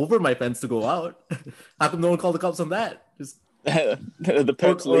climbed over my fence to go out. How come no one called the cops on that? Just the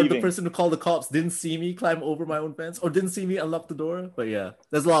person who called the cops didn't see me climb over my own fence or didn't see me unlock the door. But yeah,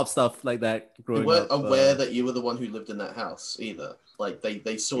 there's a lot of stuff like that growing up. You weren't aware that you were the one who lived in that house either. Like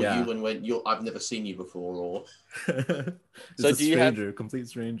they saw you and went, I've never seen you before, or so a stranger, complete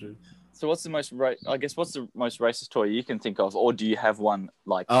stranger. So what's the most what's the most racist toy you can think of, or do you have one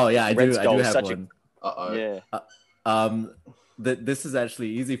like? Oh yeah, I do have one. Yeah. This is actually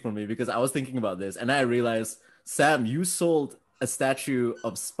easy for me because I was thinking about this and I realized, Sam, you sold a statue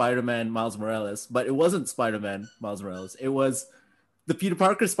of Spider-Man Miles Morales, but it wasn't Spider-Man Miles Morales. It was the Peter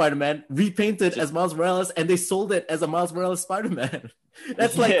Parker Spider-Man repainted as Miles Morales, and they sold it as a Miles Morales Spider-Man.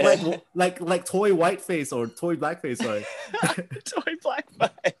 That's like toy whiteface or toy blackface, sorry. Toy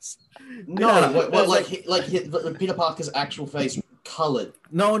blackface. No, like Peter Parker's actual face colored.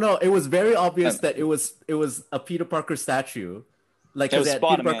 No, it was very obvious that it was a Peter Parker statue. Like it had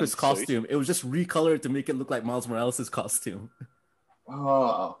Peter Parker's costume. It was just recolored to make it look like Miles Morales' costume.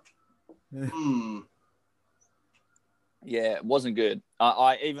 Oh. Yeah, it wasn't good.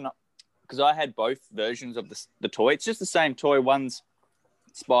 I even because I had both versions of the toy. It's just the same toy. One's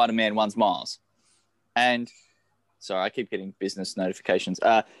Spider-Man, one's Miles. And sorry, I keep getting business notifications.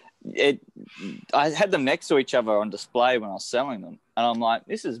 I had them next to each other on display when I was selling them, and I'm like,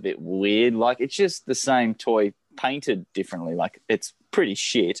 this is a bit weird. Like, it's just the same toy painted differently. Like, it's pretty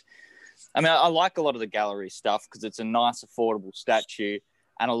shit. I mean, I like a lot of the gallery stuff because it's a nice, affordable statue,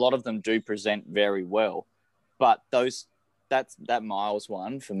 and a lot of them do present very well. But that Miles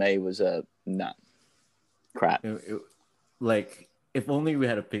one for me was crap. Like, if only we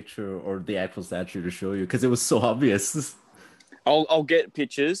had a picture or the actual statue to show you, because it was so obvious. I'll get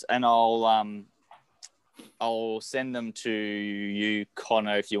pictures and I'll send them to you,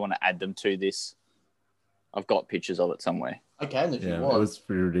 Connor, if you want to add them to this. I've got pictures of it somewhere. I can if you want. It was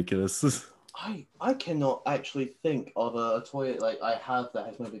pretty ridiculous. I cannot actually think of a toy like I have that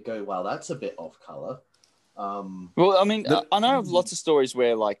has made me go, wow, that's a bit off color. Well, I mean, I know of lots of stories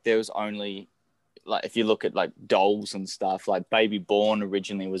where like there was only, like, if you look at like dolls and stuff, like Baby Born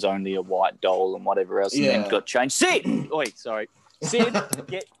originally was only a white doll and whatever else, and then got changed. Sid, sorry, Sid,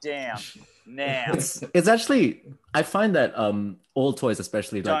 get down. now. It's actually, I find that old toys,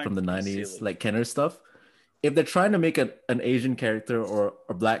 especially like Don't from the be 90s, silly. like Kenner stuff, if they're trying to make an Asian character or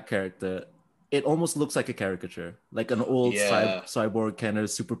a black character, it almost looks like a caricature. Like an old Yeah. cyborg Kenner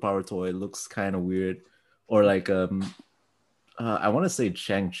superpower toy looks kind of weird. Or like I want to say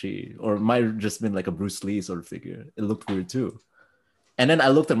Shang-Chi, or it might have just been like a Bruce Lee sort of figure. It looked weird too. And then I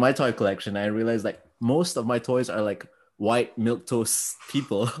looked at my toy collection and I realized like most of my toys are like white milk toast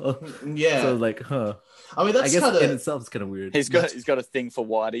people. Yeah. So like, huh. I mean, I that's guess kind in of. itself is kind of weird. He's got a thing for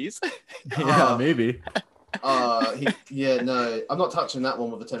whiteys. Yeah, maybe. No, I'm not touching that one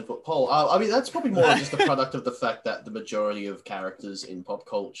with a 10-foot pole. I mean, that's probably more just a product of the fact that the majority of characters in pop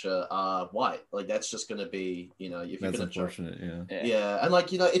culture are white. Like, that's just going to be, if you're That's going to unfortunate, yeah. Yeah, and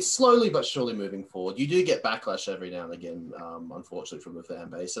like it's slowly but surely moving forward. You do get backlash every now and again, unfortunately, from the fan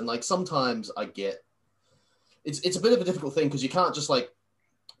base, and like sometimes I get it's a bit of a difficult thing because you can't just like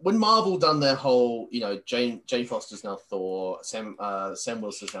when Marvel done their whole, Jane Foster's now Thor, Sam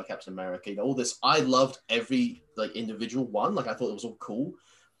Wilson's now Captain America, all this. I loved every like individual one. Like I thought it was all cool,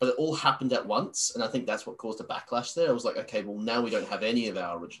 but it all happened at once, and I think that's what caused a backlash there. I was like, okay, well now we don't have any of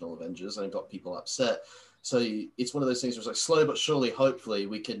our original Avengers, and it got people upset. So it's one of those things where it's like slow but surely, hopefully,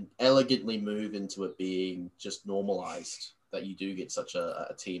 we can elegantly move into it being just normalized. That you do get such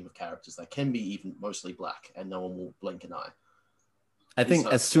a team of characters that can be even mostly black, and no one will blink an eye. I think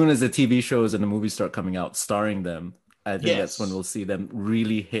as soon as the TV shows and the movies start coming out starring them, I think that's when we'll see them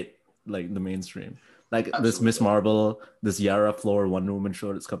really hit like the mainstream. Like Absolutely. This Miss Marvel, this Yara Flor Wonder Woman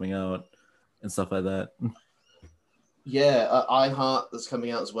show that's coming out and stuff like that. Yeah, iHeart that's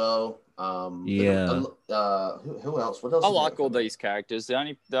coming out as well. Who else? What else? I like all these characters. The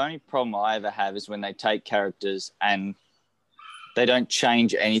only problem I ever have is when they take characters and they don't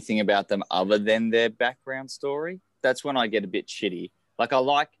change anything about them other than their background story. That's when I get a bit shitty. Like, I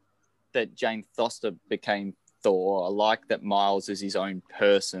like that Jane Foster became Thor. I like that Miles is his own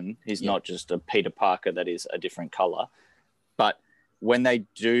person. He's not just a Peter Parker that is a different color. But when they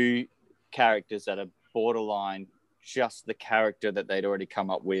do characters that are borderline just the character that they'd already come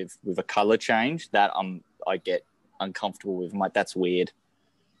up with a color change, that I get uncomfortable with. I'm like, that's weird.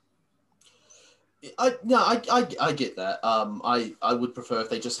 I get that. I would prefer if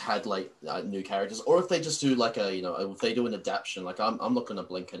they just had like new characters, or if they just do like if they do an adaptation. Like I'm not going to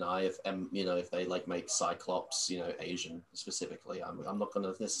blink an eye if they like make Cyclops Asian specifically. I'm not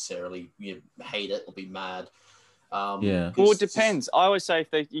going to necessarily hate it or be mad. Well, it depends. I always say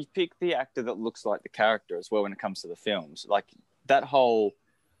if you pick the actor that looks like the character as well when it comes to the films, like that whole,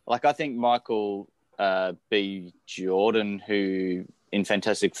 like I think Michael B. Jordan, who in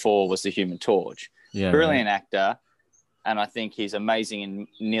Fantastic Four was the Human Torch. Yeah, brilliant actor, and I think he's amazing in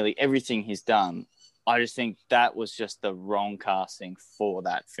nearly everything he's done. I just think that was just the wrong casting for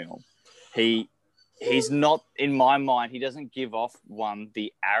that film. He's not, in my mind, he doesn't give off, one,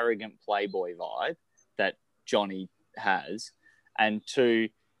 the arrogant playboy vibe that Johnny has, and two,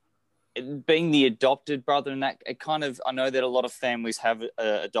 being the adopted brother, and that it kind of, I know that a lot of families have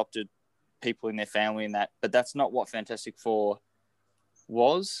adopted people in their family and that, but that's not what Fantastic Four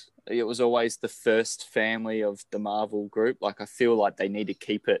was. It was always the first family of the Marvel group. Like, I feel like they need to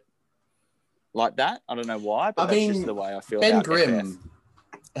keep it like that. I don't know why, but that's just the way I feel. Ben Grimm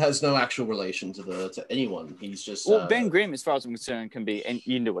has no actual relation to anyone. He's just Ben Grimm, as far as I'm concerned, can be, and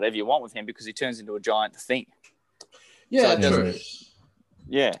you can do whatever you want with him because he turns into a giant thing. Yeah, so true.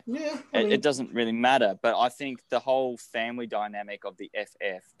 Yeah, I mean, it doesn't really matter. But I think the whole family dynamic of the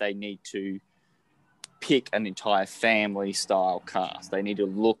FF, they need to pick an entire family style cast. They need to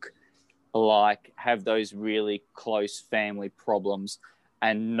look like, have those really close family problems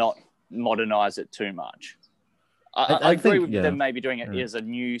and not modernize it too much. I agree with them maybe doing it as a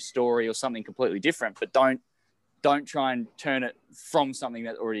new story or something completely different, but don't try and turn it from something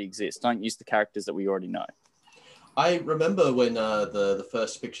that already exists. Don't use the characters that we already know. I remember when the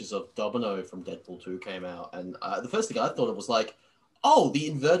first pictures of Domino from Deadpool 2 came out, and the first thing I thought of was like, oh, the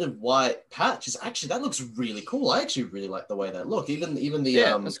inverted white patch is actually, that looks really cool. I actually really like the way that look. Even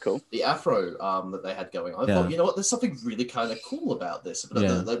the that's cool. The afro that they had going on. I thought, you know what, there's something really kind of cool about this. But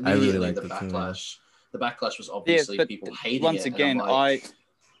immediately I really like the backlash. The backlash was obviously people hating it. Once again, like,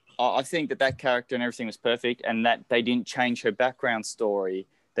 I think that character and everything was perfect, and that they didn't change her background story.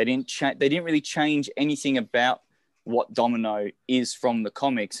 They didn't really change anything about what Domino is from the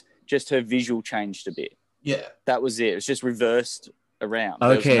comics. Just her visual changed a bit. Yeah, that was it. It was just reversed around.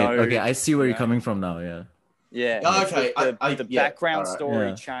 Okay, I see where you're coming from now. Yeah. Okay. The background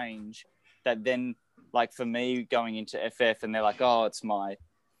story change that then, like for me going into FF, and they're like, oh, it's my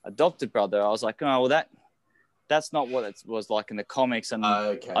adopted brother. I was like, oh, well, that's not what it was like in the comics, and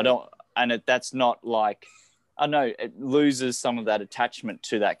I that's not like, I know it loses some of that attachment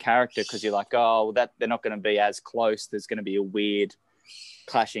to that character because you're like, oh, that they're not going to be as close. There's going to be a weird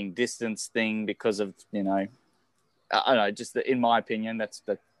clashing distance thing because of, I don't know, just in my opinion, that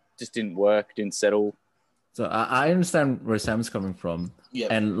just didn't work, didn't settle. So I understand where Sam's coming from. Yeah.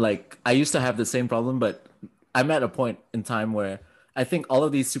 And like, I used to have the same problem, but I'm at a point in time where I think all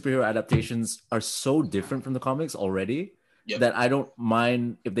of these superhero adaptations are so different from the comics already that I don't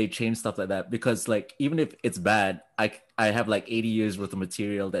mind if they change stuff like that, because like, even if it's bad, I have like 80 years worth of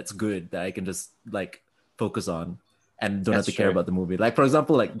material that's good that I can just like focus on and don't have to care about the movie. Like, for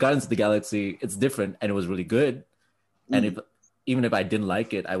example, like Guardians of the Galaxy, it's different and it was really good. And even if I didn't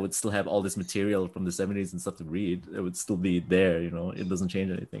like it, I would still have all this material from the 70s and stuff to read. It would still be there, it doesn't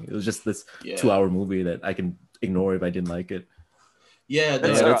change anything. It was just this 2-hour movie that I can ignore if I didn't like it. Yeah,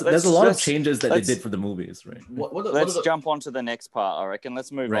 there's a lot of changes that they did for the movies, right? Let's jump on to the next part, I reckon.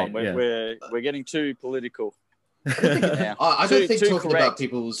 Let's move on. We're getting too political. I don't think talking about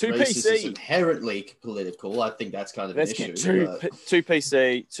people's races is inherently political. I think that's kind of an issue. Too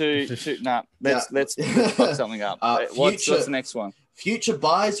PC. Let's fuck something up. What's the next one? Future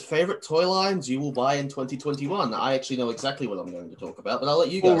buys, favorite toy lines you will buy in 2021. I actually know exactly what I'm going to talk about, but I'll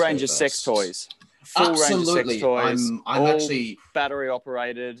let you guys. Full range of sex toys. Absolutely. Range of sex toys. I'm actually battery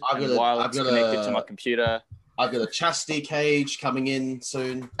operated and wireless connected to my computer. I've got a chastity cage coming in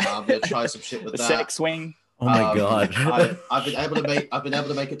soon. I'm gonna try some shit with that. Sex swing. Oh my god! I've been able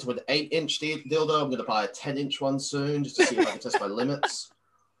to make it to an 8-inch dildo. I'm gonna buy a 10-inch one soon just to see if I can test my limits.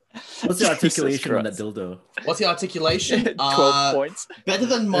 What's the articulation on that dildo? What's the articulation? 12 points. Better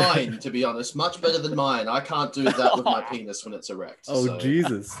than mine, to be honest. Much better than mine. I can't do that with my penis when it's erect. Oh, so,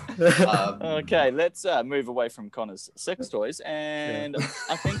 Jesus. Okay, let's move away from Connor's sex toys. And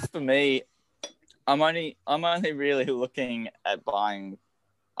I think for me, I'm only really looking at buying.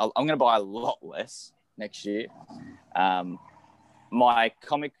 I'm going to buy a lot less next year. My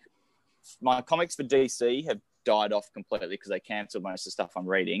comics for DC have died off completely because they cancelled most of the stuff I'm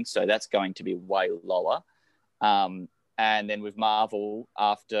reading, so that's going to be way lower. And then with Marvel,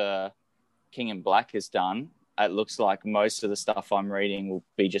 after King in Black is done, it looks like most of the stuff I'm reading will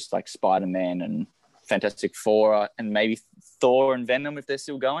be just like Spider-Man and Fantastic Four and maybe Thor and Venom if they're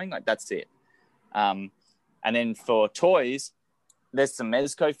still going. Like, that's it. And then for toys, there's some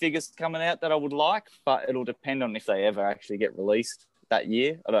Mezco figures coming out that I would like, but it'll depend on if they ever actually get released that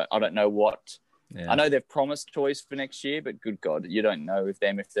year. I don't know what. Yeah. I know they've promised toys for next year, but good God, you don't know if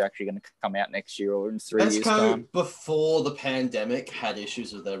they're actually going to come out next year or in 3 years' time. Before the pandemic had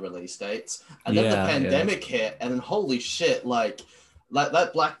issues with their release dates, and then the pandemic hit, and then holy shit, like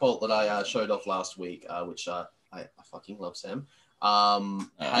that Black Bolt that I showed off last week, which I fucking love, Sam.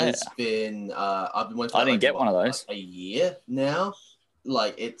 Has been I've been waiting for. I didn't get one of those. A year now,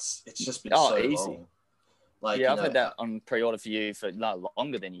 like it's just been so easy. long. Like, I've had that on pre-order for you for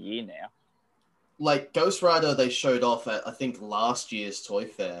longer than a year now. Like Ghost Rider, they showed off at I think last year's Toy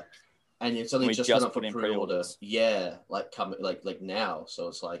Fair, and it's only just gone up for pre-order. Yeah, like coming like now. So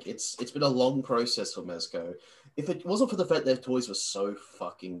it's like it's been a long process for Mezco. If it wasn't for the fact their toys were so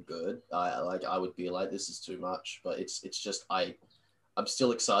fucking good, I would be like, this is too much. But it's just I'm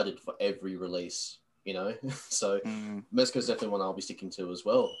still excited for every release, So Mezco's definitely one I'll be sticking to as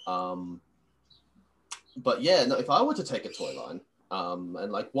well. But yeah, no, if I were to take a toy line,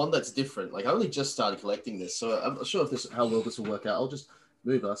 and like one that's different, like I only just started collecting this, so I'm not sure how well this will work out. I'll just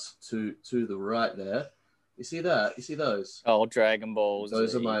move us to the right there. You see that? You see those? Oh, Dragon Balls.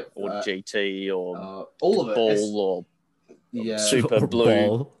 Those are my GT or all of it. Ball or Super or Blue.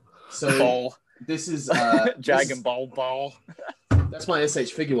 Ball. So Ball. This is Dragon Ball. That's my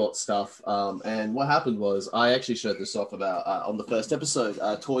SH Figuarts stuff. And what happened was I actually showed this off about on the first episode.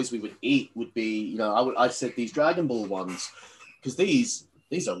 Toys we would eat would be, I said these Dragon Ball ones because these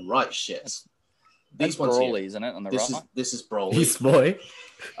are right shits. These ones Broly, here, isn't it? On the right. This is Broly. He's boy.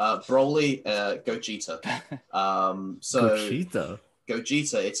 Broly, Gogeta.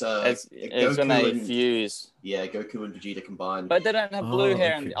 Gogeta. It's when they fuse. Yeah, Goku and Vegeta combined. But they don't have blue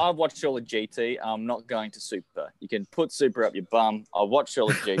hair. Okay. And I've watched all of GT. I'm not going to Super. You can put Super up your bum. I watched all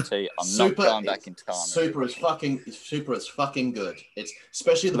of GT. I'm not going back in time. Super is fucking good. It's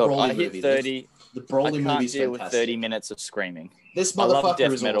especially the Broly movie. 30. The Broly movie is fantastic. With 30 minutes of screaming. This motherfucker I love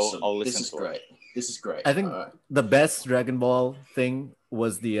death is metal. awesome. I'll listen to great. This is great. I think the best Dragon Ball thing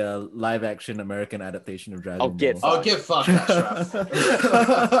was the live-action American adaptation of Dragon Ball. Get fucked,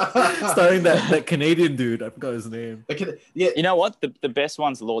 starring that Canadian dude. I forgot his name. Yeah. You know what? The best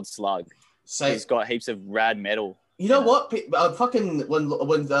one's Lord Slug. He's got heaps of rad metal. You know what? Fucking when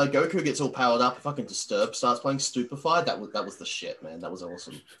Goku gets all powered up, fucking Disturb starts playing Stupefied. That was the shit, man. That was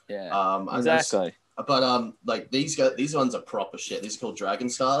awesome. Yeah, exactly. But like these ones are proper shit. These are called Dragon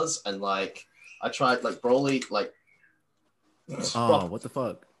Stars, and like I tried like Broly, like what the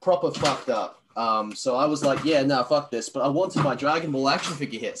fuck? Proper fucked up. So I was like, yeah, no, fuck this. But I wanted my Dragon Ball action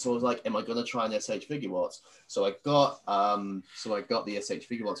figure hit, so I was like, am I gonna try an SH Figuarts? So I got the SH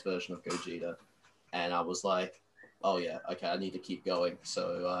Figuarts version of Gogeta, and I was like, oh yeah, okay, I need to keep going.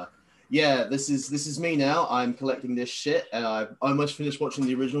 So yeah, this is me now. I'm collecting this shit, and I almost finished watching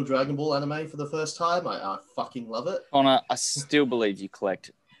the original Dragon Ball anime for the first time. I fucking love it. Connor, I still believe you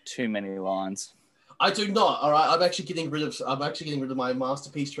collect too many lines. I do not. All right, I'm actually getting rid of my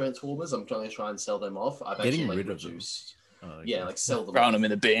masterpiece Transformers. I'm trying to sell them off. I've Getting actually rid of reduced. them. Yeah, like sell them. Throwing them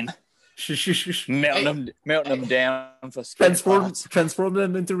in the bin. melting them down for transform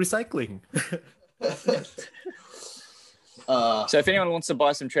them into recycling. So if anyone wants to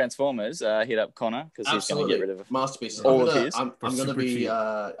buy some Transformers, hit up Connor because he's going to get rid of masterpieces. all of his. I'm going to be.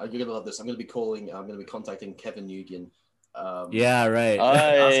 You're going to love this. I'm going to be contacting Kevin Nugian. Yeah, right.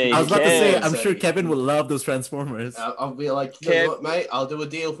 Hey, I was about to say, I'm sure Kevin would love those Transformers. I'll be like, you know what, mate? I'll do a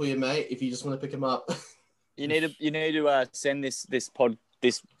deal for you, mate. If you just want to pick him up. You need to send this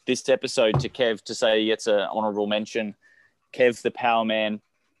episode to Kev to say he gets an honorable mention. Kev, the Power Man,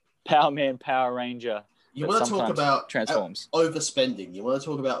 Power Ranger. You want to talk about transforms overspending? You want to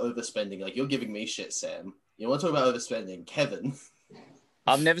talk about overspending? Like you're giving me shit, Sam. You want to talk about overspending, Kevin?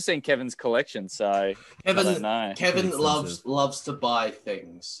 I've never seen Kevin's collection, so I don't know. Kevin loves to buy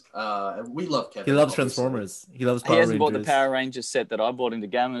things. We love Kevin. He loves Transformers. He loves Power He hasn't Rangers. bought the Power Rangers set that I bought into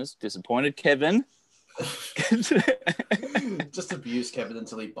Gammas. Disappointed, Kevin. Just abuse Kevin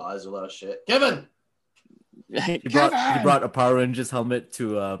until he buys all that shit. Kevin! He brought a Power Rangers helmet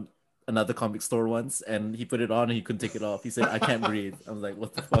to another comic store once, and he put it on and he couldn't take it off. He said, I can't breathe. I was like,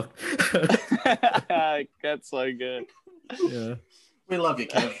 what the fuck? That's so good. Yeah. We love you,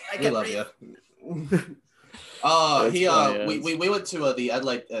 Kev. We love you. We went to the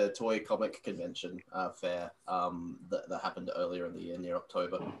Adelaide Toy Comic Convention fair that happened earlier in the year, near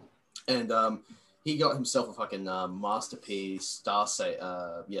October, and he got himself a fucking masterpiece Star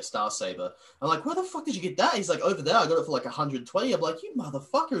Saber. I'm like, where the fuck did you get that? He's like, over there. I got it for like 120. I'm like, you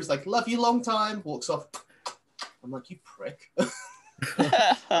motherfucker. He's like, love you long time. Walks off. I'm like, you prick.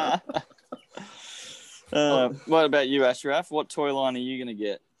 What about you, Ashraf? What toy line are you going to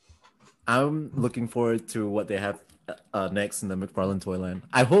get? I'm looking forward to what they have next in the McFarlane toy line.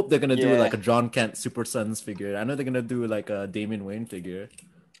 I hope they're going to do like a John Kent Super Sons figure. I know they're going to do like a Damian Wayne figure.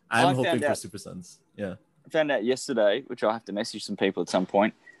 I'm hoping for Super Sons. Yeah. I found out yesterday, which I'll have to message some people at some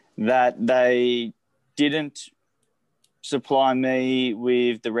point, that they didn't supply me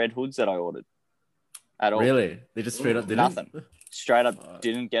with the Red Hoods that I ordered at all. Really? They just straight up didn't? Nothing. Straight up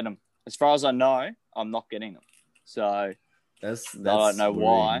didn't get them. As far as I know, I'm not getting them. So that's I don't know worrying.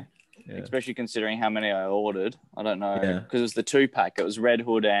 why, yeah. Especially considering how many I ordered. I don't know. Because it was the 2-pack. It was Red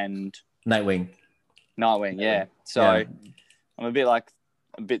Hood and Nightwing, yeah. So I'm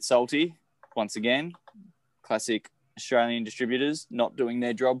a bit salty once again. Classic Australian distributors not doing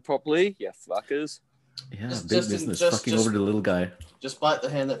their job properly. Yeah, fuckers. Yeah, big business fucking over the little guy. Just bite the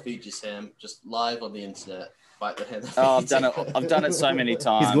hand that feeds you, Sam. Just live on the internet. Bite the hand that feeds I've done it so many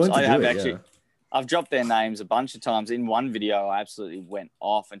times. He's going to do it. I've dropped their names a bunch of times. In one video, I absolutely went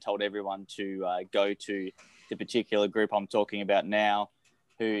off and told everyone to go to the particular group I'm talking about now,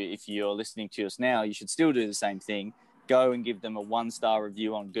 who, if you're listening to us now, you should still do the same thing. Go and give them a 1-star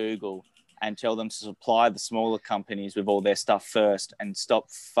review on Google and tell them to supply the smaller companies with all their stuff first and stop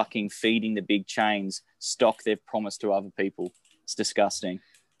fucking feeding the big chains stock they've promised to other people. It's disgusting.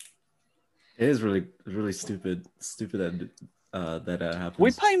 It is really, really stupid that happens.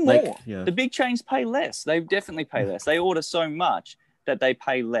 We pay more. The big chains pay less. They definitely pay less. They order so much that they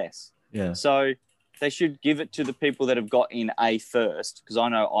pay less. Yeah. So they should give it to the people that have got in first, because I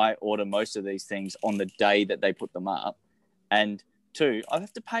know I order most of these things on the day that they put them up. And 2, I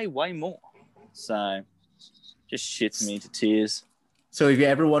have to pay way more. So just shits me to tears. So if you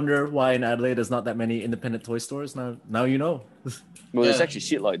ever wonder why in Adelaide there's not that many independent toy stores, now you know. Well, there's actually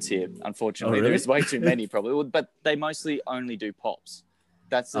shitloads here, unfortunately. Oh, really? There's way too many probably, but they mostly only do pops.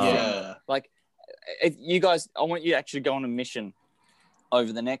 That's the thing. Like, if you guys, I want you to actually go on a mission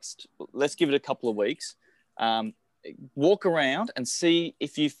over the next, let's give it a couple of weeks. Walk around and see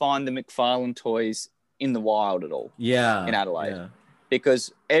if you find the McFarlane toys in the wild at all. Yeah. In Adelaide. Yeah.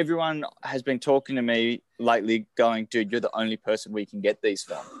 Because everyone has been talking to me lately going, dude, you're the only person we can get these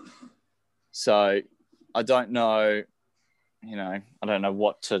from. So I don't know, I don't know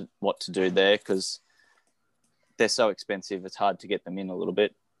what to do there, because they're so expensive. It's hard to get them in a little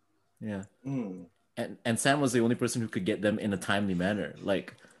bit. Yeah. Mm. And Sam was the only person who could get them in a timely manner.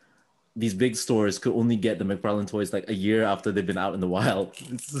 Like these big stores could only get the McFarlane toys like a year after they've been out in the wild.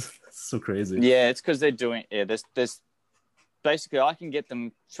 It's so crazy. Yeah, it's because they're doing. Yeah, there's basically I can get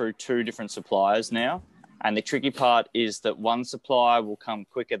them through 2 different suppliers now, and the tricky part is that one supplier will come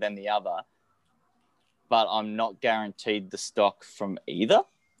quicker than the other, but I'm not guaranteed the stock from either.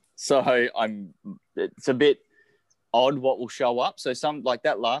 So it's a bit odd what will show up. So some like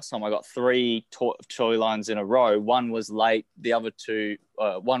that last time I got 3 toy lines in a row. One was late, the other 2,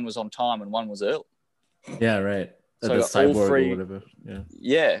 one was on time and one was early. Yeah, right. So The all cyborg 3, or whatever. Yeah.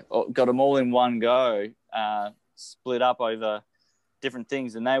 Yeah, got them all in one go, split up over different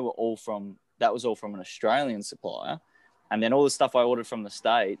things, and that was all from an Australian supplier. And then all the stuff I ordered from the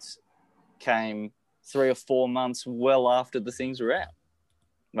States came 3 or 4 months well after the things were out.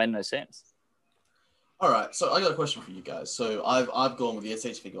 Made no sense. All right, so I got a question for you guys. So I've gone with the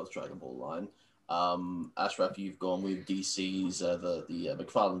SH Figuarts Dragon Ball line. Ashraf, you've gone with DC's the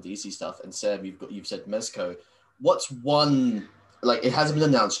McFarlane DC stuff, and Sam, you've said Mezco. What's one, like, it hasn't been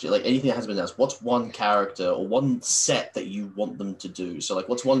announced yet, like anything that hasn't been announced, what's one character or one set that you want them to do? So like,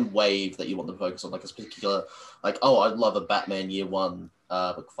 what's one wave that you want them to focus on, like a particular, like, oh, I'd love a Batman Year One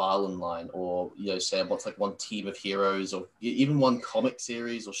McFarlane line, or, you know, Sam, what's like one team of heroes or even one comic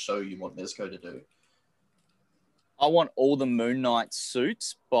series or show you want Mezco to do? I want all the Moon Knight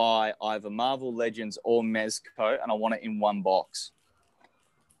suits by either Marvel Legends or Mezco, and I want it in one box.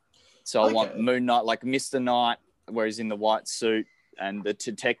 So I want Moon Knight, like Mr. Knight, where he's in the white suit and the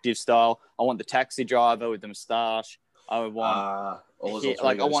detective style. I want the taxi driver with the moustache. I want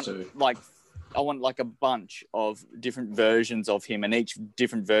I want like a bunch of different versions of him, and each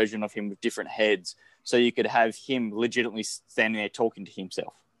different version of him with different heads. So you could have him legitimately standing there talking to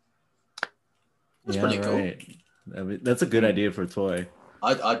himself. That's pretty cool. I mean, that's a good idea for a toy.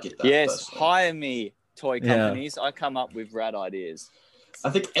 I'd get that. Yes, personally. hire me, toy companies. Yeah. I come up with rad ideas.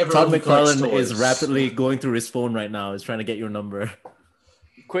 I think everyone Todd McFarlane is rapidly going through his phone right now. He's trying to get your number.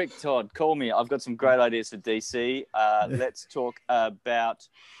 Quick, Todd, call me. I've got some great ideas for DC. Let's talk about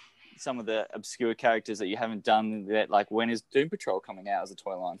some of the obscure characters that you haven't done yet. Like, when is Doom Patrol coming out as a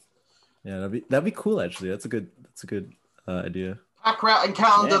toy line? Yeah, that'd be cool. Actually, that's a good idea. Pack Rat and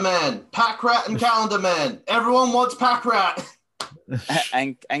Calendar Man. Pack Rat and Calendar Man. Everyone wants Pack Rat.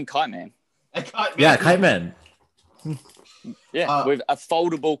 and Kite Man. Yeah, Kite Man. Yeah, with a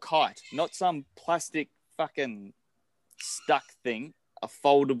foldable kite, not some plastic fucking stuck thing. A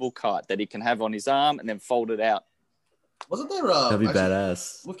foldable kite that he can have on his arm and then fold it out. Wasn't there? That'd be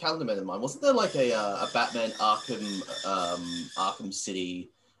badass. With Calendar Man in mind, wasn't there like a Batman Arkham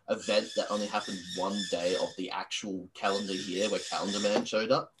City event that only happened one day of the actual calendar year where Calendar Man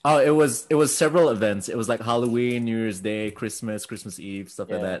showed up? Oh, it was several events. It was like Halloween, New Year's Day, Christmas Eve,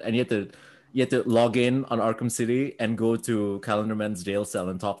 stuff like that. And you had to log in on Arkham City and go to Calendar Man's jail cell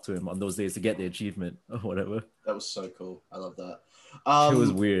and talk to him on those days to get the achievement or whatever. That was so cool. I love that. It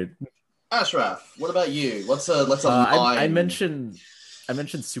was weird. Ashraf, what about you? Let's line. I mentioned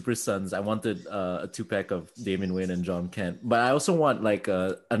Super Sons. I wanted a 2-pack of Damian Wayne and John Kent, but I also want like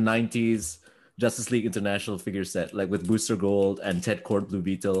a 90s Justice League International figure set, like with Booster Gold and Ted Kord Blue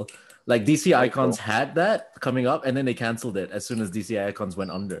Beetle. Like DC Icons had that coming up, and then they canceled it as soon as DC Icons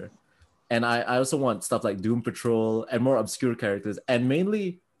went under. And I also want stuff like Doom Patrol and more obscure characters, and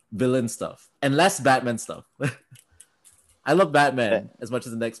mainly villain stuff and less Batman stuff. I love Batman as much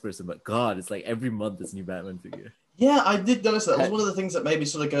as the next person, but God, it's like every month this new Batman figure. Yeah, I did notice that. It was one of the things that maybe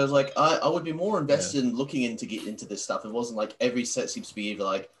sort of goes like, I would be more invested in looking into getting into this stuff. It wasn't like every set seems to be either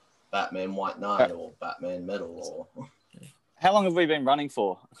like Batman White Knight or Batman Metal or. How long have we been running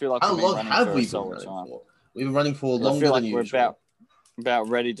for? I feel like how long have we been running for? We've been running for longer than usual. We're about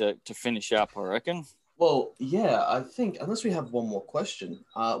ready to finish up, I reckon. Well, yeah, I think unless we have one more question,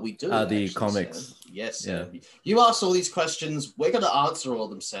 we do. The actually, comics. Sam. Yes, Sam. Yeah. You asked all these questions. We're going to answer all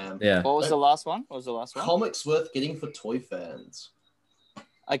of them, Sam. Yeah. What was the last one? Comics worth getting for toy fans.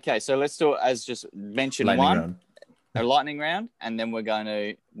 Okay, so let's do it as just mention a lightning round, and then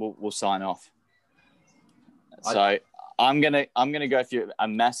we'll sign off. So I'm gonna go if you're a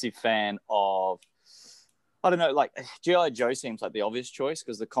massive fan of. I don't know, like G.I. Joe seems like the obvious choice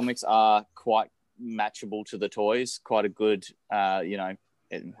because the comics are quite matchable to the toys. Quite a good,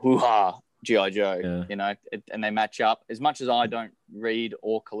 hoo-ha G.I. Joe, and they match up. As much as I don't read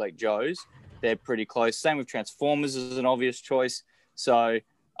or collect Joes, they're pretty close. Same with Transformers as an obvious choice. So I'm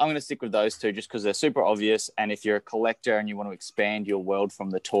going to stick with those two just because they're super obvious. And if you're a collector and you want to expand your world from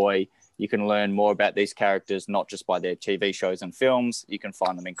the toy, you can learn more about these characters, not just by their TV shows and films. You can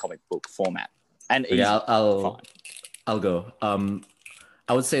find them in comic book format. and easy. Yeah, Fine. I'll go.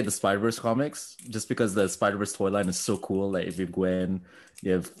 I would say the Spider-Verse comics, just because the Spider-Verse toy line is so cool. Like if you have Gwen,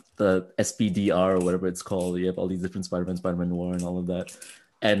 you have the SPDR or whatever it's called. You have all these different Spider-Man, Spider-Man Noir, and all of that.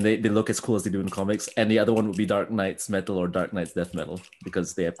 And they look as cool as they do in comics. And the other one would be Dark Knight's Metal or Dark Knight's Death Metal,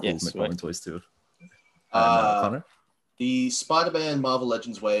 because they have cool McFarlane toys too. Connor? The Spider-Man Marvel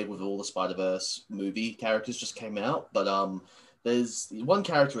Legends wave with all the Spider-Verse movie characters just came out, but there's one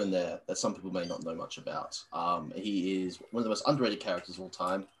character in there that some people may not know much about. He is one of the most underrated characters of all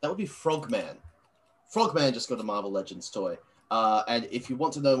time. That would be Frogman. Frogman just got a Marvel Legends toy. And if you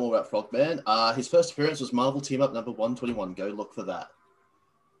want to know more about Frogman, his first appearance was Marvel Team Up number 121. Go look for that.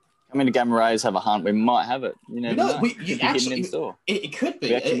 Come into Gamma Rays, have a hunt. We might have it. You never know. It could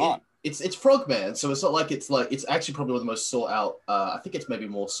be. It's Frogman, so it's not like it's actually probably one of the most sought out. I think it's maybe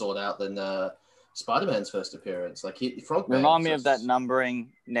more sought out than Spider-Man's first appearance. Frogman. Remind me of that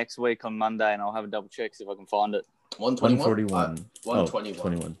numbering next week on Monday, and I'll have a double check, see if I can find it. 141.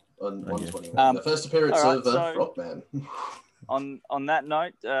 121. 121. The first appearance of Frogman. on that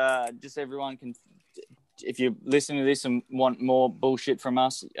note, just everyone can, if you're listening to this and want more bullshit from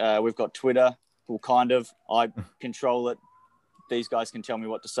us, we've got Twitter. Well, kind of. I control it. These guys can tell me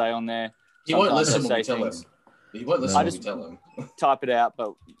what to say on there. He won't listen when we tell him. He won't listen when we tell him. Type it out,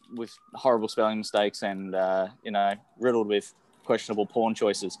 but with horrible spelling mistakes and, riddled with questionable porn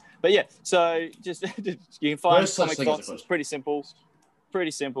choices. But yeah, so just you can find Comic Thoughts. It's pretty simple.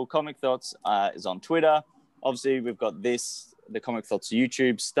 Comic Thoughts is on Twitter. Obviously, we've got the Comic Thoughts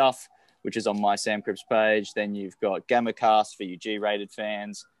YouTube stuff, which is on my Sam Cripps page. Then you've got GammaCast for you G-rated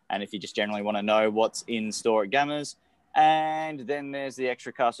fans. And if you just generally want to know what's in store at Gammas. And then there's the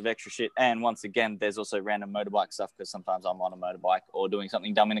extra cast of extra shit. And once again, there's also random motorbike stuff, because sometimes I'm on a motorbike or doing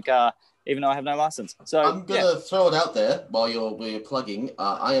something dumb in a car, even though I have no license. So I'm going to throw it out there while you're plugging.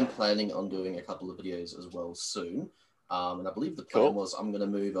 I am planning on doing a couple of videos as well soon. And I believe the plan was I'm going to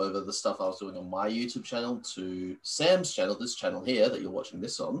move over the stuff I was doing on my YouTube channel to Sam's channel, this channel here that you're watching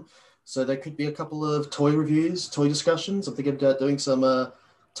this on. So there could be a couple of toy reviews, toy discussions. I'm thinking about doing some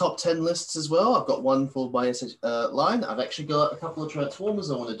top 10 lists as well. I've got one for my line. I've actually got a couple of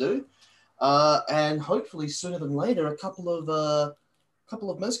Transformers I want to do. And hopefully sooner than later, a couple of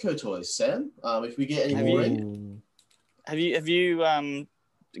Mezco toys, Sam, if we get any more in. Have you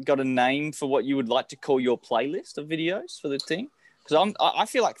got a name for what you would like to call your playlist of videos for the team? Because I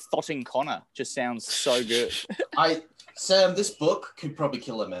feel like Thotting Connor just sounds so good. Sam, this book could probably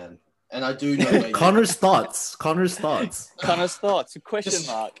kill a man. And I do know Connor's thoughts. A question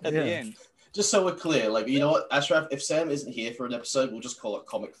mark at the end. Just so we're clear, you know what, Ashraf, if Sam isn't here for an episode, we'll just call it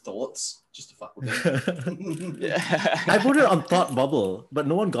Comic Thoughts, just to fuck with him. I put it on Thought Bubble, but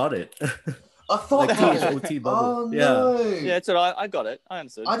no one got it. I thought THOT Bubble. Oh, no. Yeah, it's all right. I got it. I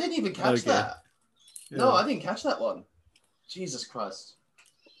understood. I didn't even catch that. Yeah. No, I didn't catch that one. Jesus Christ.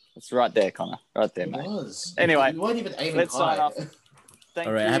 It's right there, Connor. Right there, mate. It was. Anyway, you weren't even aiming let's high. sign off. Thank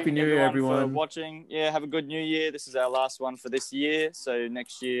you, Happy New Year, everyone. For watching. Yeah, have a good New Year. This is our last one for this year. So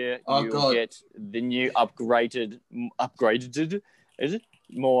next year you'll get the new upgraded, is it?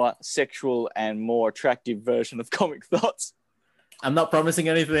 More sexual and more attractive version of Comic Thoughts. I'm not promising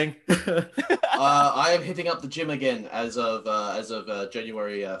anything. I am hitting up the gym again as of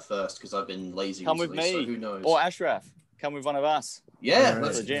January 1st because I've been lazy. Come recently, with me, so who knows? Or Ashraf. Come with one of us. Yeah, let's go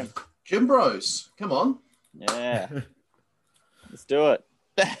to the gym. Gym bros, come on. Yeah, let's do it.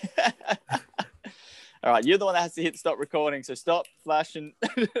 All right, you're the one that has to hit stop recording, so stop flashing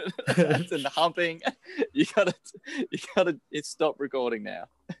and humping. You gotta hit stop recording now.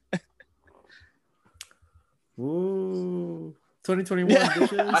 Ooh. 2021,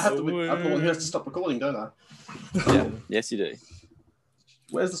 bitches. I have to. I'm the one who has to stop recording, don't I? Yeah. Yes, you do.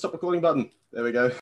 Where's the stop recording button? There we go.